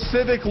 your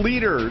civic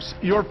leaders,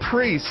 your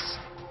priests,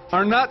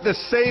 are not the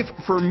safe,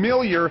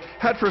 familiar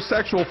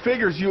heterosexual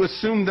figures you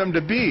assume them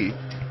to be.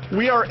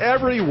 We are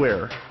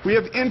everywhere. We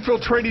have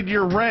infiltrated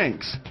your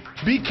ranks.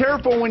 Be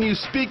careful when you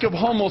speak of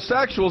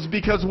homosexuals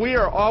because we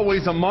are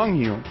always among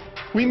you.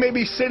 We may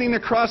be sitting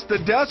across the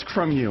desk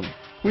from you.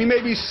 We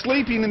may be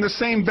sleeping in the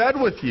same bed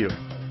with you.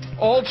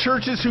 All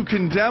churches who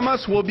condemn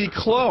us will be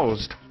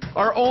closed.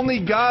 Our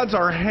only gods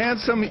are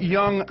handsome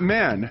young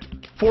men.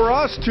 For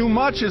us, too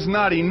much is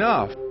not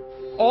enough.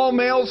 All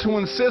males who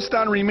insist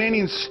on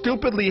remaining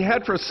stupidly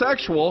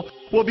heterosexual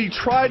will be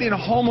tried in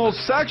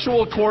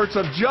homosexual courts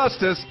of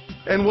justice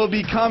and will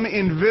become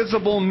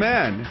invisible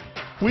men.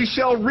 We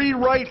shall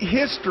rewrite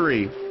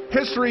history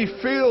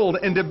filled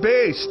and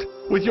debased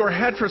with your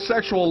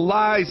heterosexual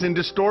lies and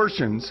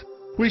distortions.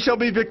 We shall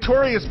be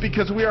victorious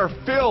because we are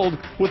filled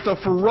with the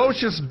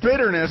ferocious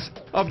bitterness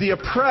of the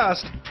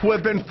oppressed who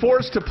have been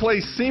forced to play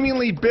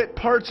seemingly bit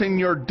parts in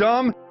your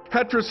dumb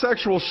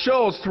heterosexual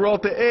shows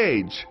throughout the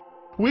age.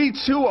 We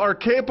too are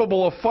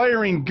capable of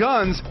firing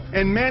guns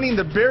and manning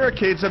the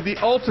barricades of the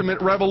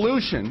ultimate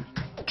revolution.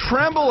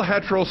 Tremble,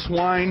 hetero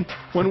swine,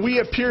 when we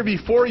appear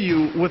before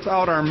you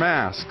without our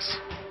masks.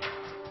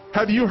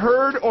 Have you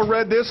heard or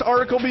read this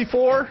article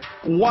before?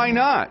 Why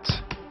not?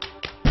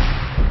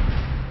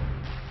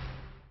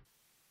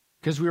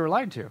 Because we were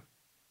lied to.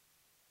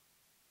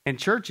 And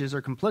churches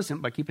are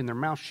complicit by keeping their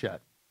mouth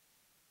shut.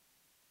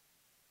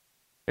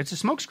 It's a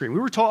smokescreen.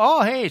 We were told,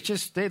 oh, hey, it's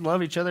just they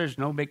love each other. There's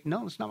no big...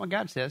 No, that's not what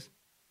God says.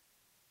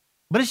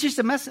 But it's just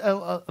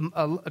a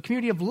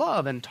community of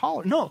love and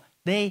tolerance. No,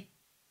 they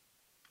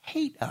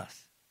hate us.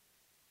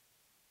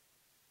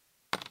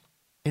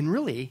 And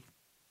really,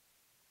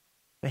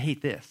 they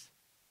hate this.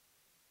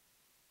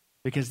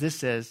 Because this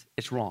says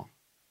it's wrong.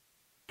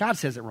 God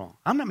says it wrong.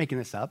 I'm not making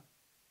this up.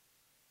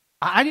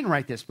 I didn't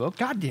write this book.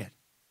 God did.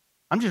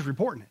 I'm just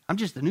reporting it. I'm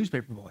just the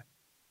newspaper boy.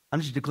 I'm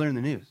just declaring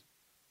the news.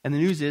 And the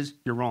news is,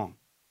 you're wrong.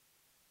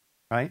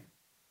 Right?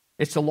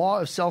 It's the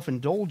law of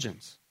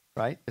self-indulgence.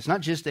 Right? It's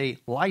not just a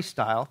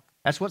lifestyle.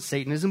 That's what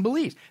Satanism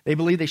believes. They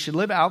believe they should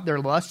live out their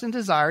lusts and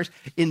desires,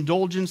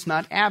 indulgence,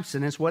 not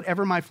abstinence,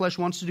 whatever my flesh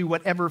wants to do,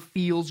 whatever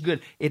feels good.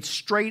 It's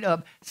straight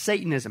up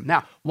Satanism.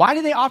 Now, why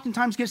do they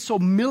oftentimes get so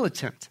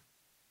militant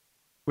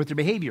with their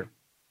behavior?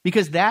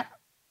 Because that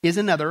is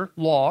another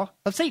law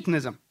of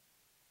Satanism.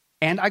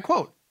 And I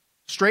quote,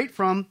 straight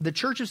from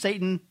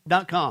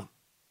thechurchofsatan.com.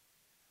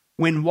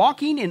 When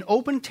walking in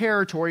open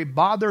territory,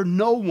 bother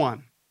no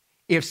one.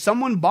 If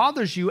someone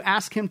bothers you,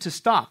 ask him to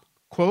stop.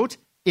 Quote,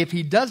 if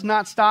he does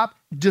not stop,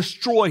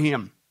 destroy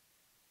him.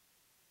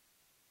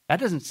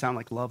 That doesn't sound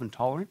like love and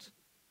tolerance.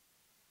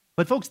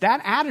 But folks,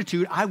 that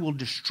attitude, I will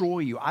destroy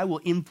you. I will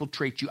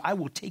infiltrate you. I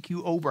will take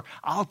you over.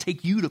 I'll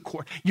take you to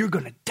court. You're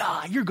going to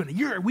die.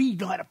 We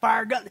don't have a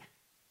fire gun.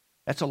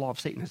 That's a law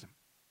of Satanism.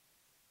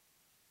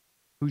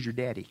 Who's your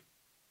daddy?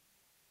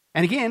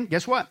 And again,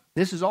 guess what?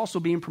 This is also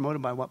being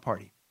promoted by what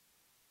party?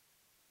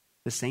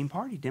 The same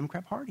party,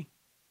 Democrat Party.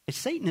 It's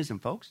Satanism,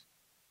 folks.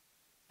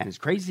 And as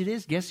crazy as it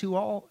is, guess who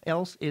all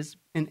else is,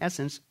 in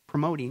essence,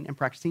 promoting and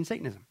practicing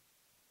Satanism?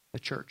 The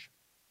church.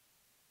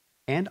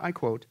 And I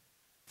quote,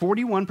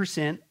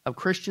 41% of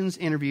Christians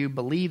interviewed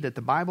believe that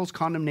the Bible's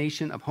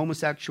condemnation of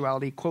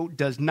homosexuality, quote,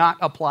 does not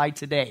apply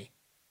today.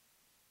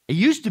 It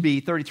used to be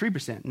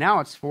 33%. Now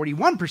it's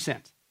 41%.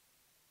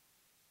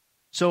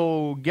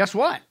 So guess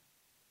what?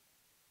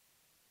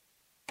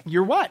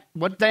 You're what?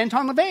 What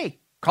Anton LaVey?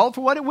 Call it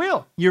for what it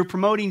will. You're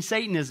promoting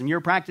Satanism. You're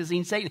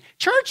practicing Satan.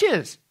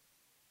 Churches.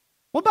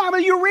 What Bible are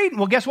you reading?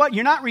 Well, guess what?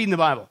 You're not reading the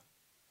Bible.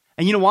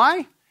 And you know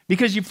why?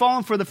 Because you've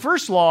fallen for the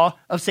first law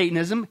of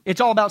Satanism.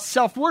 It's all about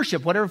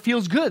self-worship, whatever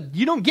feels good.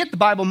 You don't get the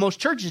Bible in most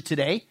churches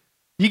today.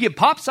 You get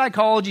pop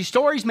psychology,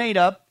 stories made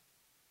up,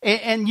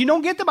 and you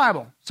don't get the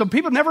Bible. So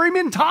people have never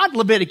even taught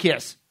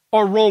Leviticus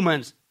or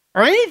Romans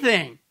or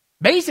anything.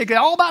 Basically,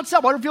 all about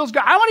self, whatever feels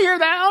good. I want to hear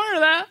that. I want to hear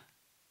that.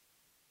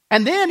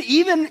 And then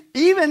even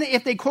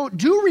if they, quote,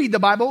 do read the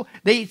Bible,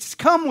 they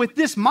come with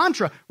this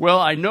mantra. Well,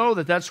 I know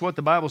that that's what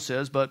the Bible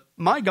says, but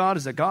my God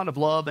is a God of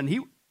love, and he...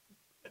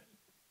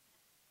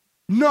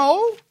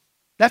 No,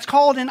 that's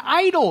called an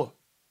idol.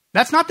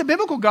 That's not the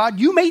biblical God.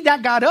 You made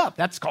that God up.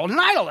 That's called an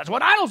idol. That's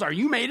what idols are.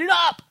 You made it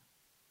up.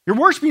 You're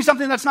worshiping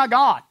something that's not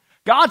God.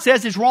 God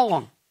says it's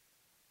wrong.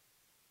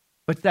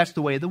 But that's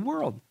the way of the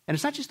world. And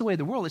it's not just the way of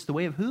the world. It's the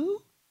way of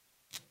who?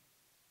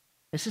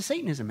 This is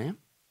Satanism, man.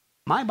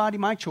 My body,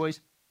 my choice.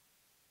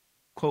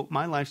 Quote,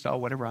 my lifestyle,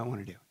 whatever I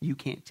want to do. You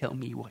can't tell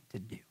me what to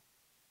do.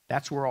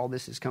 That's where all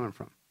this is coming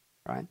from,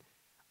 right?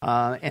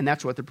 And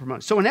that's what they're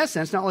promoting. So in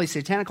essence, not only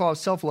satanic law of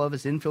self-love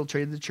has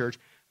infiltrated the church,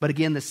 but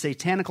again, the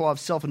satanic law of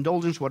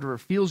self-indulgence, whatever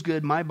feels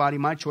good, my body,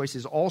 my choice,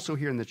 is also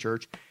here in the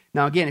church.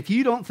 Now again, if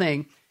you don't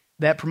think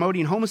that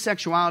promoting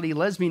homosexuality,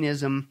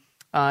 lesbianism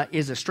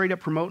is a straight-up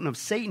promoting of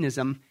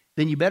Satanism,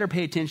 then you better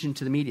pay attention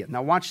to the media.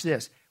 Now watch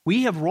this.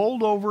 We have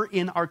rolled over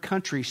in our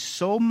country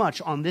so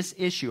much on this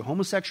issue,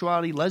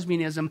 homosexuality,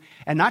 lesbianism,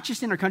 and not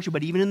just in our country,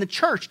 but even in the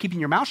church, keeping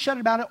your mouth shut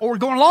about it or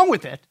going along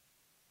with it,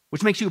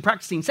 which makes you a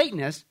practicing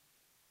Satanist,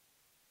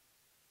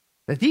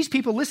 that these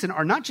people, listen,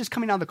 are not just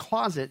coming out of the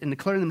closet and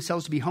declaring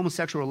themselves to be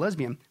homosexual or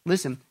lesbian.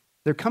 Listen,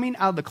 they're coming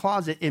out of the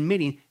closet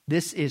admitting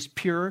this is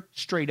pure,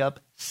 straight-up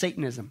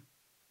Satanism.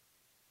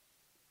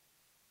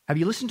 Have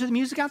you listened to the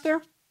music out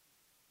there?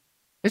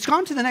 It's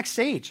gone to the next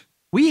stage.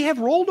 We have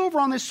rolled over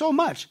on this so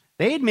much.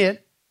 They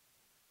admit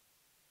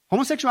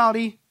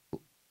homosexuality,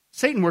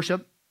 Satan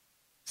worship,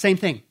 same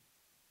thing.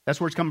 That's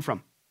where it's coming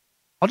from.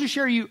 I'll just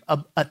share you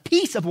a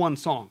piece of one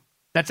song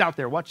that's out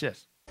there. Watch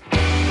this. I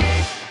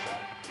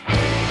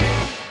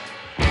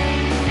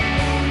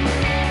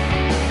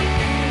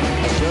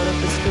showed up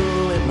at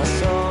school with my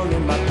soul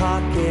in my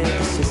pocket.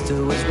 The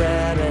sister was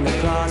wearing a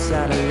cross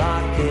and a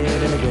locket,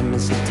 and a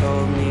witness had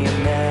told me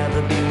I'd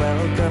never be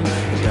welcome.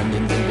 The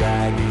Dungeons and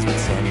Dragons would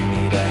send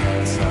me to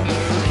hell. Some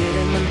kid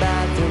in the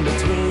bathroom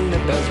between the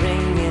bells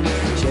ringing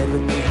shared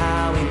with me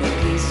how he made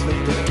peace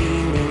with the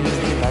demons.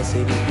 The advice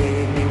that he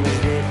gave me was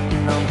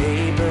written on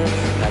paper,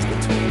 passed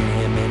between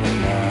him and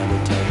another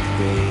 10th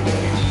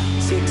grader.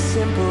 6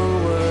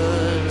 simple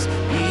words: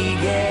 be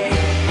gay,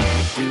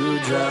 do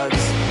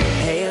drugs,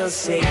 hail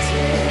Satan.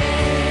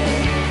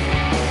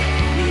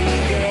 Be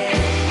gay,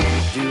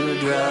 do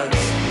drugs,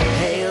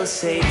 hail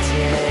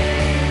Satan.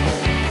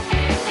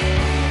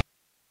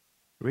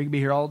 We could be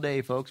here all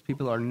day, folks.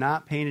 People are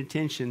not paying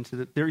attention to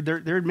the.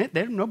 They're admit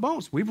they have no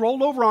bones. We've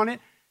rolled over on it.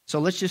 So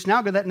let's just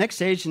now go to that next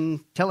stage and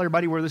tell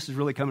everybody where this is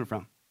really coming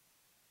from.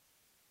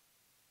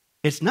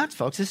 It's nuts,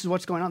 folks. This is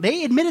what's going on.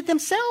 They admit it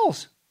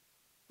themselves.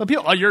 But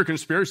people, oh, you're a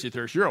conspiracy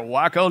theorist. You're a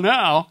wacko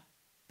now.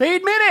 They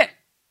admit it.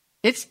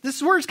 This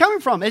is where it's coming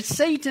from. It's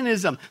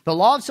Satanism. The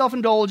law of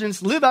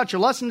self-indulgence. Live out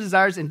your lusts and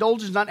desires.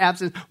 Indulgence, not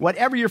abstinence.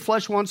 Whatever your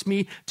flesh wants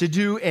me to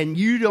do, and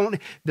you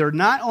don't. They're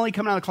not only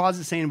coming out of the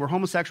closet saying we're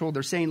homosexual.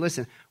 They're saying,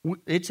 listen,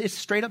 it's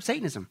straight up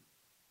Satanism.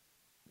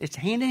 It's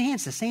hand in hand.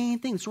 It's the same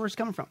thing. That's where it's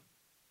coming from.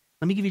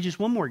 Let me give you just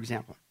one more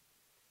example.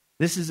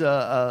 This is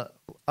a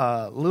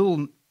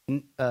little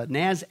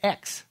Nas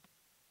X,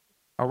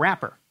 a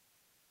rapper.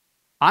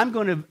 I'm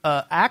going to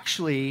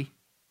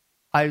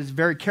I was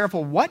very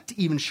careful what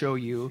to even show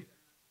you,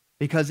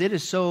 because it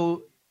is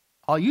so,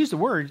 I'll use the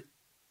word,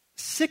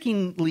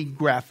 sickeningly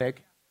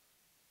graphic.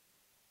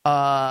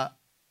 I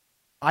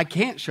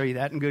can't show you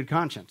that in good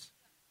conscience.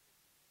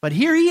 But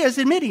here he is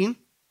admitting,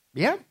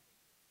 yeah,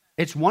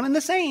 it's one and the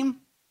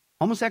same.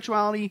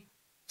 Homosexuality,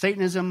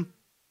 Satanism,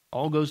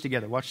 all goes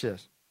together. Watch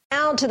this.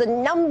 Now to the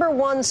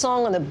 #1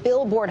 song on the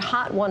Billboard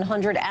Hot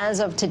 100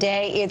 as of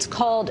today. It's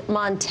called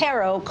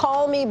Montero,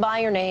 Call Me By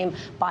Your Name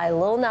by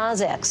Lil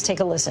Nas X. Take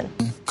a listen.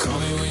 Call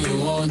me when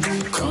you want,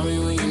 call me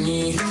when you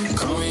need,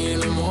 call me in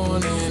the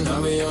morning,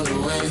 I'll be on the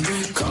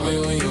way, call me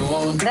when you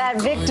want.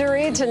 That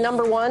victory to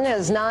 #1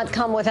 has not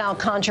come without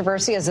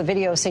controversy, as the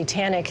video's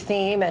satanic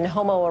theme and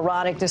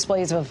homoerotic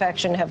displays of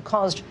affection have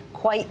caused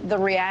quite the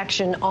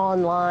reaction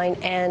online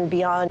and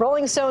beyond.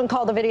 Rolling Stone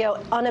called the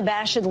video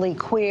unabashedly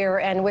queer,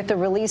 and with the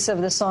release of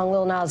the song,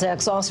 Lil Nas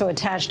X also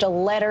attached a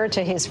letter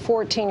to his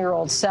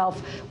 14-year-old self,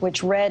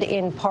 which read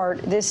in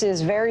part, "This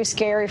is very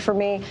scary for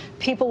me.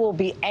 People will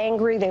be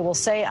angry. They will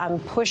say I'm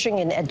pushing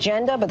an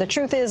agenda, but the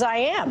truth is I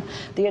am.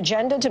 The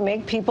agenda to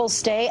make people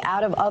stay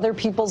out of other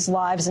people's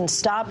lives and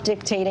stop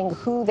dictating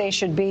who they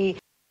should be."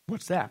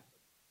 What's that?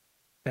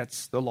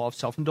 That's the law of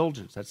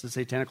self-indulgence. That's the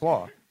satanic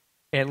law.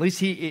 At least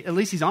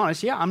he's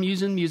honest. Yeah, I'm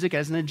using music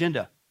as an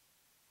agenda.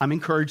 I'm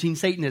encouraging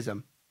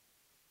Satanism,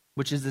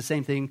 which is the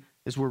same thing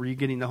as where you're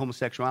getting the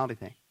homosexuality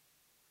thing,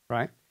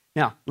 right?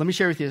 Now, let me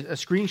share with you a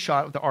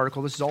screenshot of the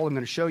article. This is all I'm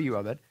going to show you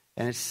of it,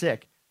 and it's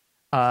sick.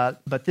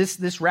 But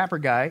this rapper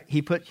guy,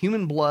 he put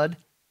human blood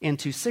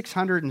into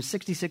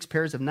 666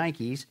 pairs of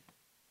Nikes,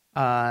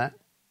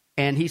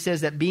 and he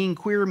says that being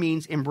queer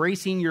means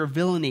embracing your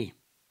villainy,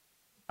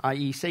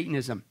 i.e.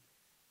 Satanism.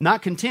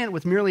 Not content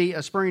with merely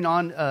spurring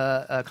on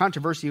a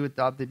controversy with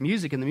the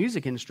music in the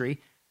music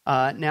industry,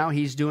 now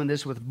he's doing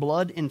this with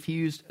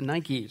blood-infused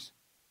Nikes,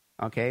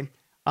 okay?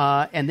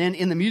 And then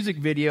in the music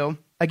video,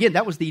 again,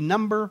 that was the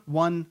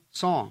 #1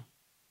 song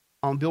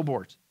on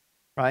billboards,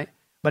 right?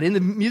 But in the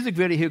music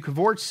video, he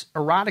cavorts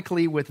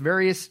erotically with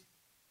various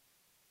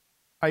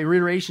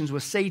iterations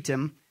with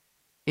Satan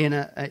in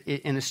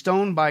a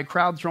stone by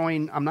crowd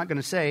throwing, I'm not going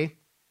to say,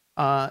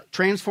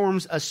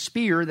 transforms a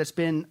spear that's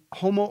been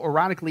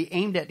homoerotically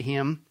aimed at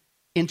him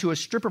into a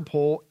stripper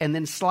pole, and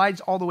then slides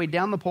all the way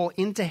down the pole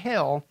into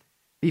hell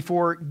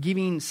before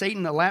giving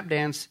Satan a lap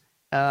dance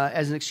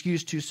as an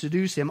excuse to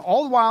seduce him,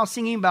 all the while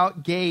singing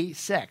about gay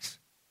sex.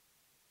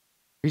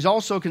 He's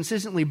also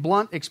consistently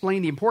blunt,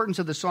 explaining the importance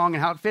of the song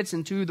and how it fits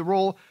into the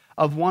role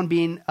of one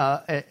being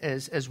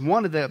as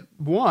one of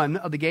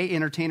the gay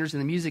entertainers in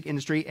the music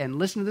industry. And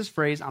listen to this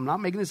phrase, I'm not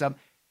making this up: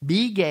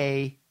 be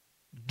gay,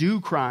 do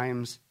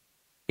crimes,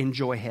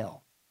 enjoy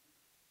hell.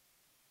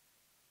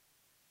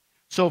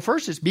 So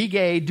first it's be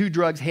gay, do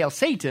drugs, hail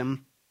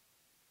Satan.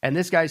 And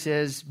this guy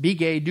says, be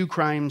gay, do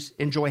crimes,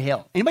 enjoy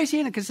hell. Anybody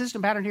seeing a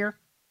consistent pattern here?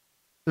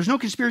 There's no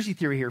conspiracy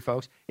theory here,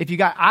 folks. If you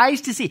got eyes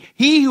to see,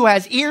 he who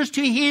has ears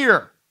to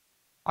hear.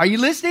 Are you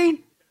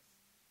listening?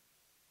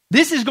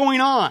 This is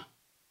going on.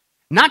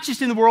 Not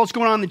just in the world, it's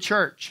going on in the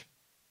church.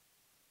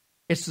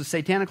 It's the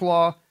satanic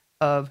law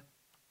of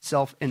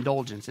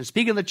self-indulgence. And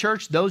speaking of the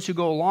church, those who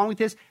go along with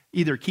this,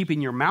 either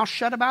keeping your mouth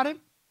shut about it,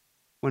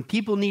 when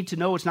people need to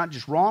know it's not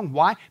just wrong.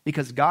 Why?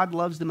 Because God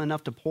loves them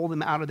enough to pull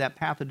them out of that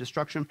path of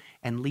destruction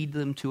and lead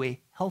them to a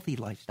healthy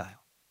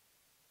lifestyle.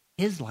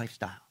 His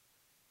lifestyle.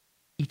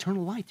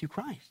 Eternal life through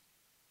Christ.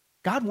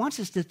 God wants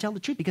us to tell the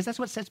truth because that's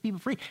what sets people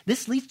free.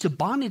 This leads to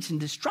bondage and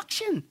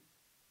destruction.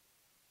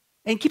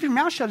 And keeping your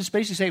mouth shut is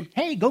basically saying,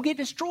 hey, go get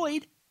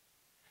destroyed.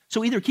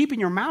 So either keeping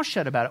your mouth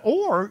shut about it,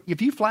 or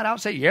if you flat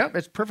out say, yeah,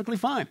 that's perfectly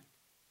fine.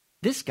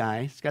 This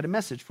guy's got a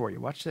message for you.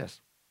 Watch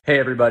this. Hey,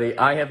 everybody.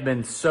 I have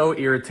been so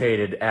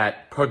irritated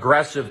at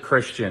progressive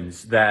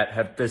Christians that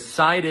have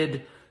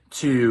decided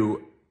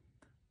to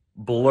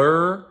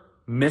blur,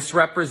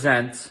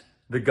 misrepresent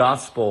the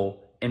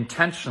gospel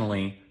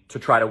intentionally to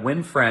try to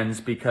win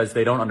friends because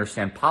they don't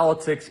understand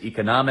politics,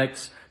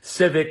 economics,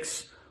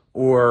 civics,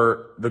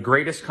 or the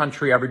greatest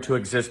country ever to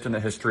exist in the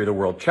history of the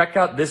world. Check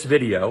out this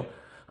video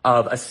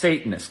of a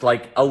Satanist,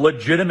 like a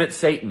legitimate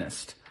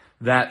Satanist,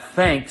 that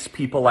thanks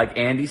people like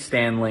Andy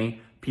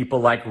Stanley, people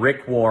like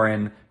Rick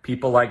Warren,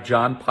 people like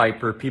John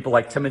Piper, people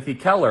like Timothy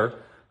Keller.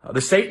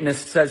 The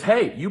Satanist says,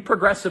 hey, you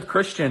progressive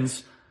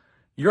Christians,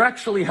 you're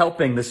actually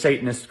helping the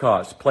Satanist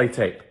cause. Play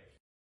tape.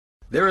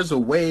 There is a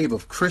wave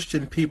of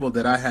Christian people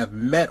that I have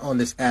met on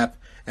this app,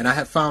 and I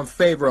have found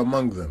favor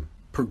among them.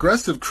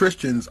 Progressive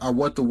Christians are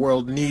what the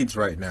world needs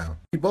right now.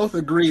 We both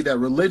agree that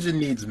religion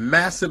needs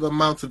massive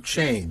amounts of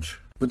change.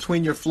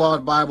 Between your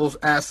flawed Bibles,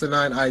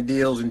 asinine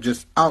ideals, and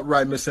just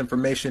outright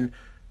misinformation,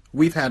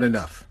 we've had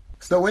enough.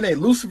 So in a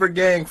Lucifer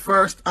Gang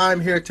first,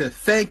 I'm here to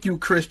thank you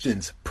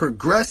Christians,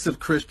 progressive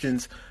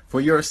Christians, for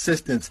your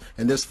assistance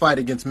in this fight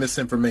against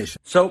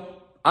misinformation.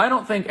 So I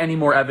don't think any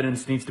more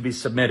evidence needs to be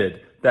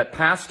submitted that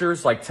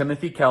pastors like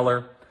Timothy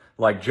Keller,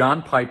 like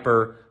John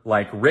Piper,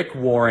 like Rick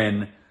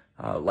Warren,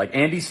 like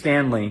Andy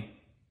Stanley,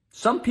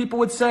 some people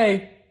would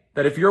say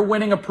that if you're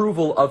winning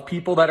approval of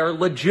people that are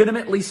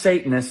legitimately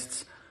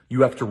Satanists,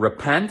 you have to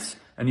repent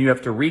and you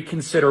have to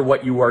reconsider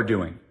what you are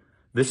doing.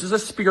 This is a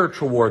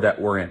spiritual war that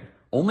we're in.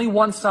 Only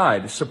one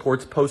side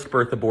supports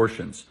post-birth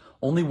abortions.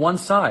 Only one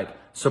side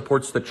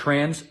supports the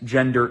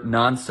transgender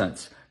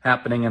nonsense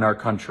happening in our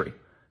country.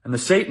 And the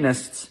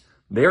Satanists,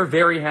 they're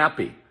very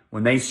happy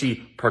when they see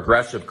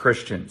progressive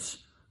Christians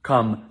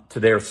come to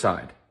their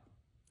side.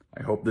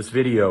 I hope this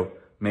video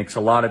makes a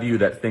lot of you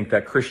that think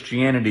that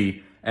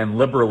Christianity and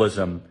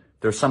liberalism,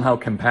 they're somehow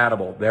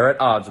compatible. They're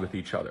at odds with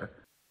each other.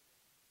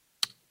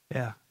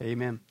 Yeah,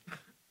 amen.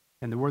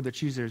 And the word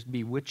that's used there is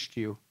bewitched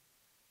you,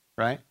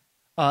 right?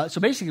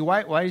 So basically,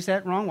 why is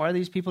that wrong? Why do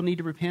these people need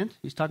to repent?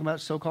 He's talking about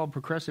so-called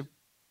progressive.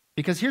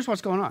 Because here's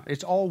what's going on.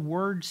 It's all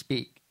word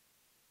speak.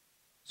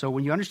 So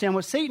when you understand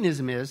what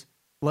Satanism is,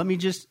 let me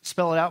just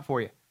spell it out for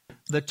you.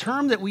 The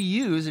term that we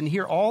use and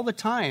hear all the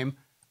time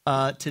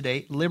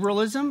today,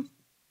 liberalism,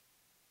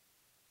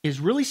 is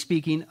really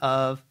speaking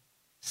of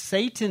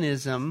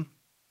Satanism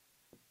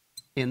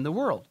in the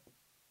world,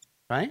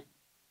 right?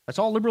 That's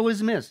all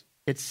liberalism is.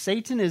 It's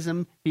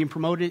Satanism being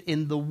promoted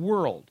in the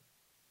world,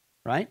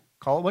 right?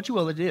 Call it what you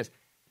will, it is.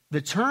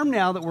 The term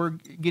now that we're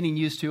getting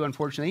used to,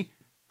 unfortunately,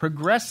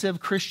 progressive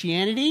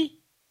Christianity,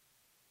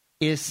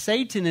 is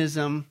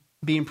Satanism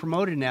being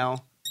promoted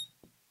now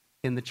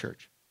in the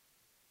church.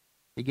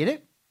 You get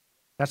it?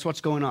 That's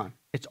what's going on.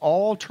 It's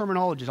all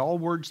terminology, it's all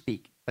word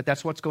speak, but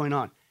that's what's going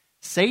on.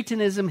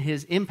 Satanism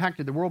has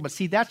impacted the world, but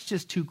see, that's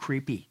just too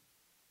creepy.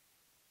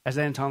 As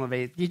Anton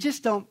LaVey, you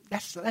just don't,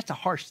 that's a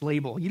harsh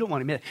label. You don't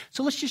want to admit it.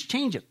 So let's just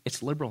change it.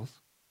 It's liberals.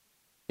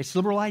 It's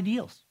liberal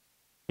ideals.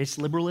 It's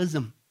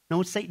liberalism.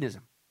 No, it's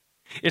Satanism.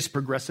 It's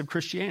progressive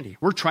Christianity.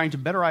 We're trying to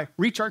better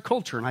reach our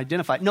culture and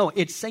identify. No,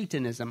 it's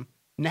Satanism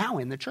now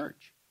in the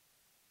church.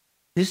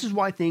 This is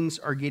why things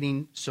are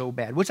getting so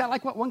bad. Which I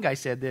like what one guy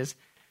said this.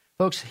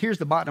 Folks, here's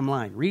the bottom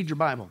line. Read your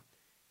Bible.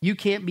 You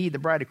can't be the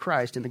bride of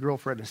Christ and the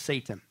girlfriend of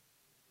Satan.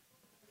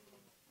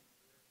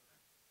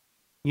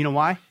 You know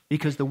why?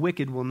 Because the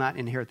wicked will not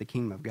inherit the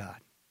kingdom of God.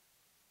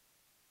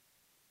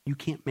 You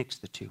can't mix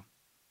the two.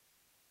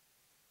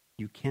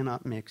 You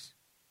cannot mix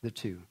the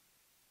two.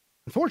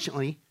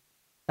 Unfortunately,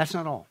 that's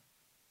not all.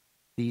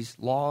 These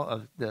law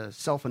of the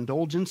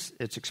self-indulgence,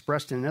 it's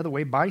expressed in another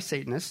way by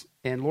Satanists,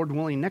 and Lord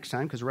willing, next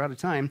time, because we're out of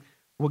time,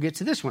 we'll get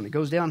to this one. It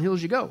goes downhill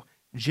as you go.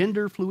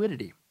 Gender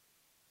fluidity.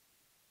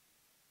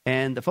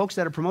 And the folks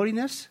that are promoting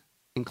this,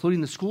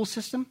 including the school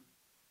system,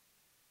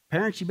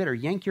 parents, you better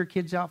yank your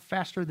kids out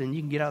faster than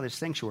you can get out of this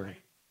sanctuary.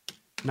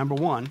 Number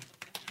one.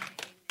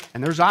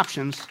 And there's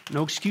options,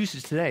 no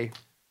excuses today.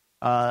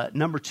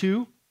 Number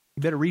two,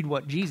 you better read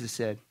what Jesus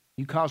said.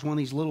 You cause one of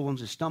these little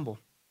ones to stumble,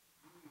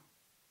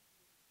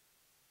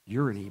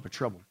 you're in a heap of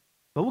trouble.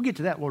 But we'll get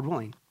to that, Lord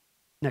willing,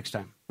 next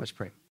time. Let's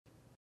pray.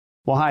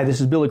 Well, hi, this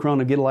is Billy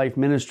Crone of Get a Life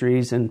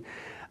Ministries, and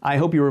I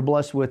hope you were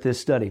blessed with this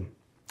study.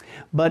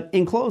 But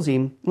in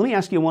closing, let me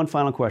ask you one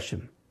final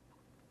question.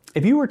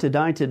 If you were to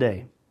die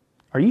today,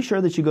 are you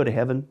sure that you go to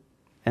heaven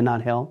and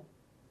not hell?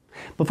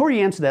 Before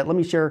you answer that, let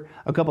me share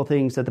a couple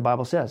things that the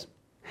Bible says.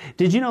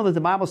 Did you know that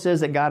the Bible says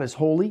that God is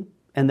holy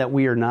and that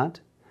we are not?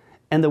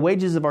 And the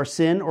wages of our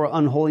sin or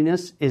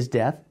unholiness is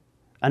death?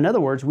 In other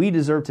words, we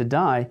deserve to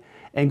die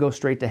and go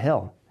straight to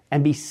hell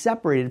and be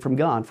separated from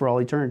God for all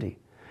eternity.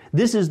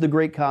 This is the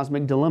great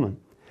cosmic dilemma.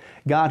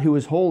 God who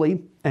is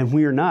holy and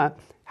we are not,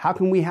 how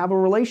can we have a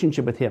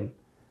relationship with Him?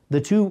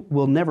 The two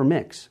will never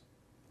mix.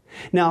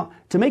 Now,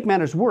 to make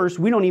matters worse,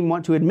 we don't even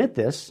want to admit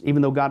this,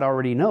 even though God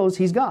already knows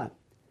He's God.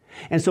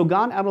 And so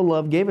God, out of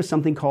love, gave us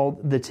something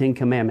called the Ten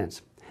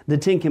Commandments. The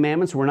Ten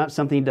Commandments were not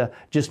something to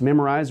just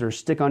memorize or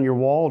stick on your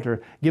wall to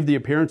give the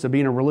appearance of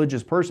being a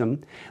religious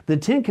person. The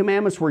Ten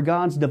Commandments were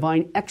God's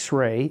divine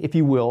X-ray, if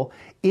you will,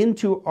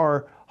 into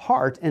our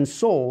heart and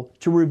soul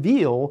to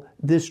reveal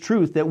this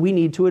truth that we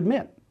need to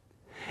admit.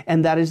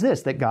 And that is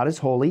this, that God is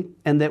holy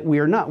and that we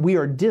are not. We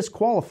are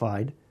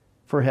disqualified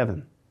for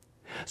heaven.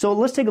 So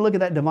let's take a look at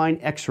that divine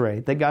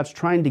X-ray that God's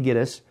trying to get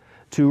us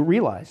to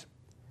realize.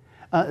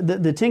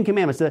 The Ten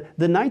Commandments,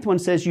 the ninth one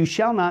says, you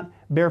shall not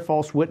bear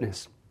false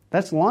witness.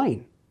 That's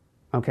lying.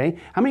 Okay?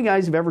 How many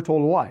guys have ever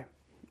told a lie?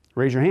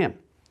 Raise your hand.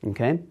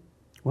 Okay?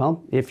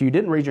 Well, if you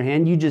didn't raise your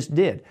hand, you just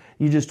did.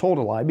 You just told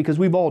a lie because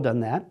we've all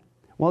done that.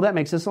 Well, that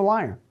makes us a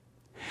liar.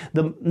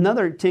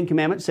 Another Ten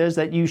Commandment says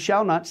that you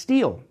shall not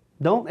steal.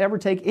 Don't ever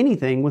take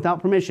anything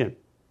without permission.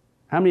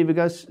 How many of you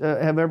guys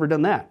have ever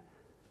done that?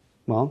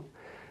 Well,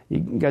 you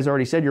guys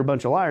already said you're a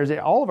bunch of liars.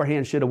 All of our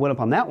hands should have went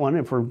up on that one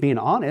if we're being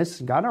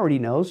honest. God already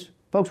knows.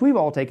 Folks, we've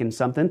all taken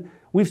something.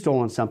 We've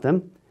stolen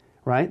something,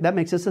 right? That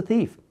makes us a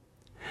thief.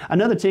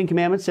 Another Ten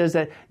Commandments says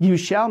that you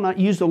shall not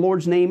use the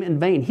Lord's name in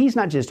vain. He's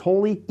not just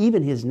holy,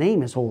 even His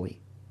name is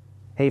holy.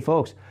 Hey,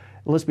 folks,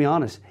 let's be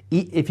honest.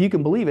 If you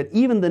can believe it,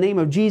 even the name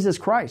of Jesus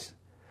Christ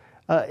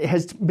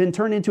has been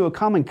turned into a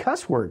common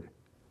cuss word.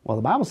 Well,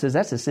 the Bible says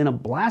that's a sin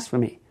of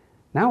blasphemy.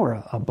 Now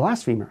we're a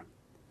blasphemer.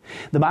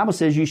 The Bible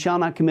says you shall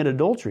not commit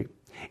adultery.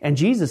 And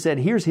Jesus said,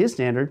 here's His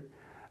standard.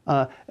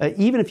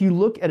 Even if you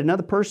look at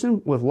another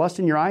person with lust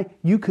in your eye,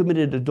 you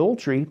committed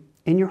adultery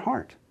in your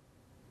heart.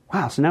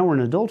 Wow, so now we're an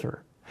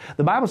adulterer.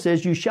 The Bible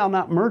says you shall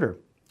not murder.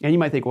 And you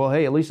might think, well,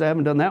 hey, at least I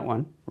haven't done that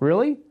one.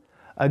 Really?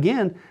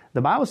 Again, the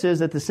Bible says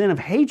that the sin of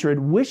hatred,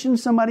 wishing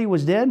somebody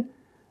was dead,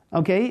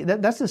 okay,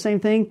 that's the same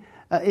thing.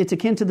 It's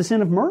akin to the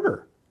sin of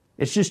murder.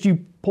 It's just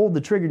you pulled the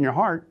trigger in your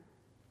heart,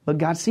 but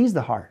God sees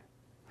the heart.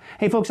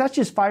 Hey, folks, that's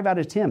just 5 out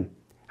of 10.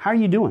 How are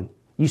you doing?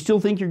 You still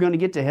think you're going to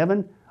get to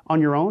heaven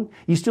on your own?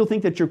 You still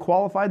think that you're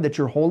qualified, that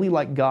you're holy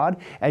like God,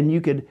 and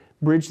you could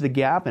bridge the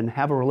gap and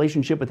have a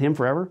relationship with Him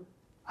forever?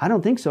 I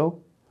don't think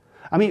so.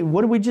 I mean,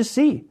 what did we just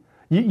see?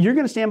 You're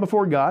going to stand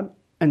before God,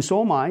 and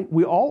so am I.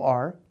 We all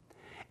are.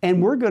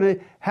 And we're going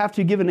to have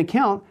to give an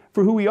account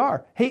for who we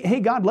are. Hey,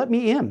 God, let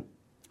me in.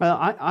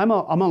 I'm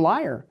a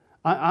liar.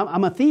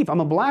 I'm a thief. I'm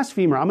a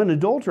blasphemer. I'm an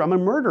adulterer. I'm a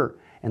murderer.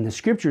 And the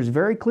Scripture is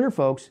very clear,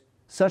 folks.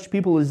 Such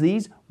people as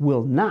these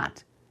will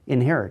not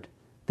inherit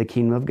the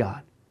kingdom of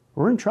God.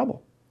 We're in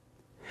trouble.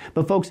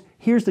 But folks,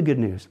 here's the good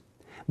news.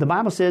 The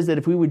Bible says that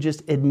if we would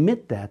just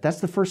admit that,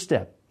 that's the first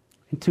step.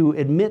 To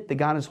admit that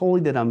God is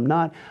holy, that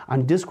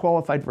I'm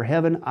disqualified for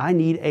heaven, I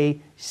need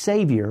a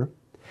Savior.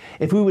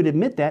 If we would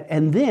admit that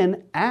and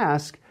then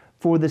ask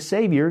for the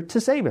Savior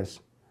to save us.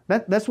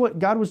 That's what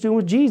God was doing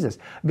with Jesus.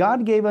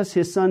 God gave us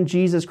His Son,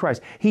 Jesus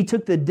Christ. He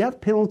took the death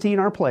penalty in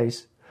our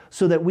place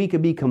so that we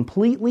could be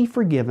completely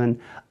forgiven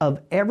of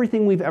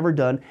everything we've ever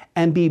done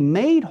and be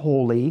made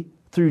holy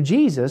through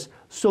Jesus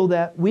so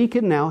that we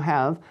can now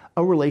have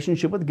a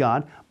relationship with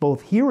God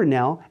both here and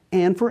now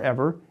and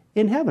forever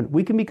in heaven.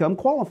 We can become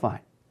qualified.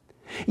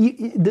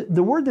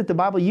 The word that the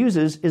Bible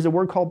uses is a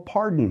word called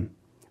pardon.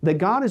 That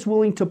God is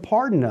willing to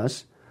pardon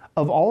us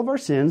of all of our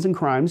sins and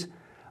crimes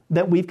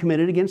that we've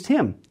committed against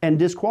Him and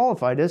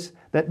disqualified us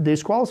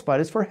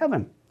for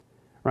heaven.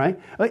 Right?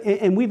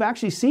 And we've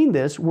actually seen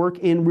this work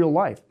in real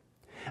life.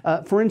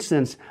 For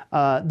instance,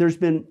 there's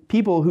been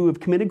people who have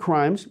committed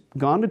crimes,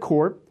 gone to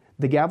court,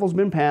 the gavel's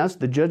been passed,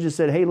 the judge has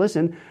said, hey,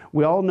 listen,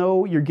 we all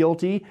know you're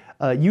guilty,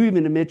 you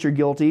even admit you're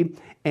guilty,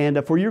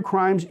 and for your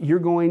crimes, you're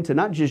going to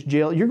not just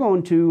jail, you're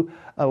going to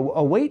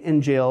await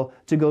in jail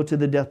to go to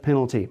the death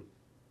penalty.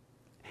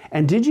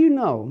 And did you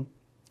know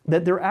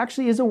that there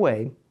actually is a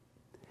way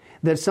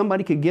that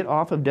somebody could get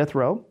off of death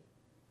row?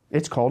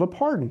 It's called a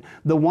pardon.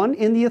 The one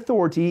in the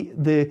authority,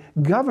 the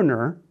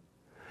governor,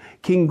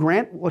 can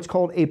grant what's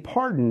called a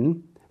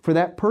pardon for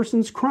that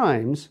person's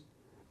crimes,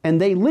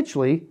 and they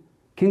literally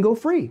can go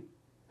free.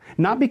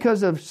 Not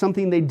because of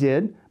something they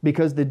did,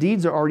 because the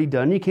deeds are already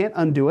done, you can't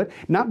undo it.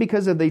 Not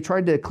because they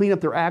tried to clean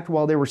up their act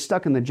while they were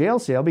stuck in the jail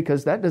cell,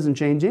 because that doesn't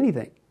change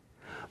anything.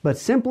 But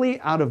simply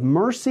out of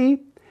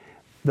mercy,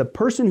 the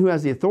person who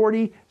has the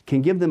authority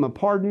can give them a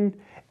pardon,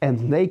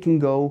 and they can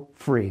go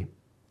free.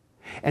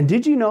 And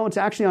did you know it's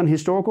actually on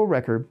historical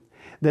record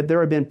that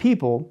there have been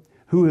people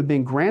who have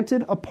been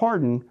granted a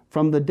pardon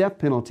from the death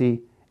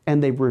penalty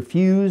and they've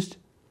refused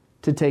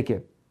to take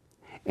it.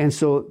 And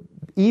so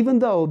even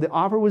though the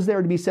offer was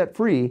there to be set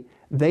free,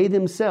 they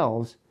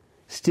themselves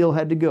still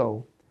had to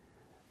go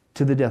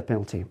to the death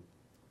penalty.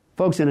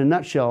 Folks, in a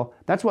nutshell,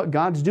 that's what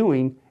God's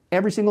doing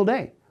every single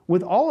day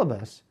with all of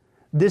us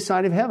this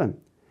side of heaven.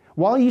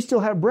 While you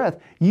still have breath,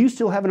 you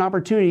still have an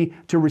opportunity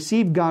to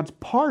receive God's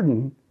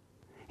pardon.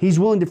 He's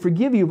willing to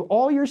forgive you of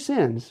all your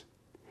sins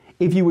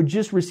if you would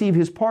just receive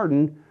His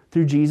pardon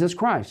through Jesus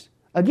Christ.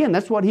 Again,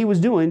 that's what He was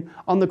doing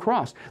on the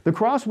cross. The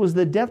cross was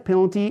the death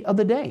penalty of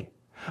the day.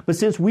 But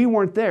since we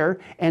weren't there,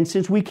 and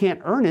since we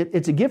can't earn it,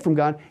 it's a gift from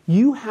God,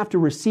 you have to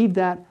receive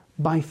that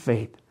by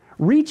faith.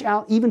 Reach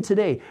out even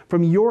today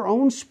from your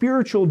own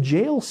spiritual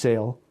jail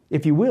cell,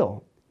 if you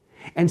will,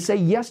 and say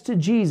yes to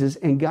Jesus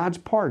and God's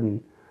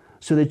pardon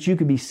so that you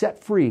can be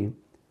set free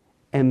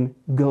and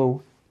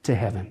go to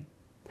heaven.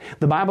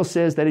 The Bible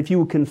says that if you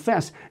will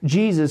confess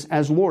Jesus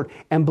as Lord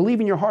and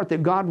believe in your heart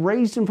that God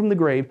raised Him from the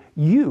grave,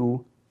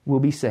 you will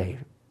be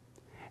saved.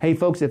 Hey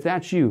folks, if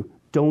that's you,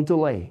 don't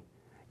delay.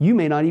 You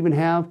may not even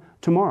have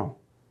tomorrow.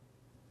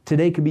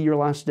 Today could be your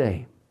last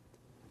day.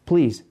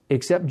 Please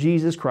accept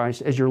Jesus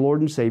Christ as your Lord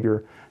and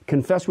Savior.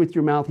 Confess with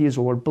your mouth He is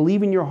Lord.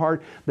 Believe in your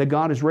heart that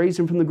God has raised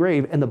Him from the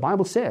grave. And the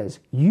Bible says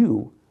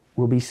you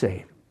will be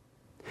saved.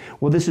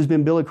 Well, this has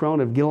been Billy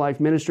Crone of Get a Life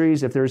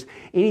Ministries. If there's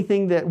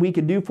anything that we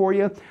could do for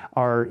you,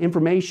 our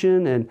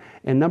information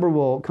and number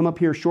will come up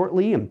here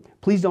shortly. And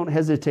please don't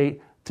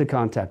hesitate to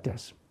contact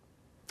us.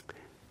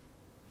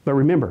 But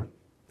remember,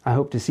 I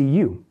hope to see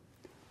you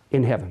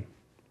in heaven.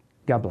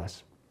 God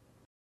bless.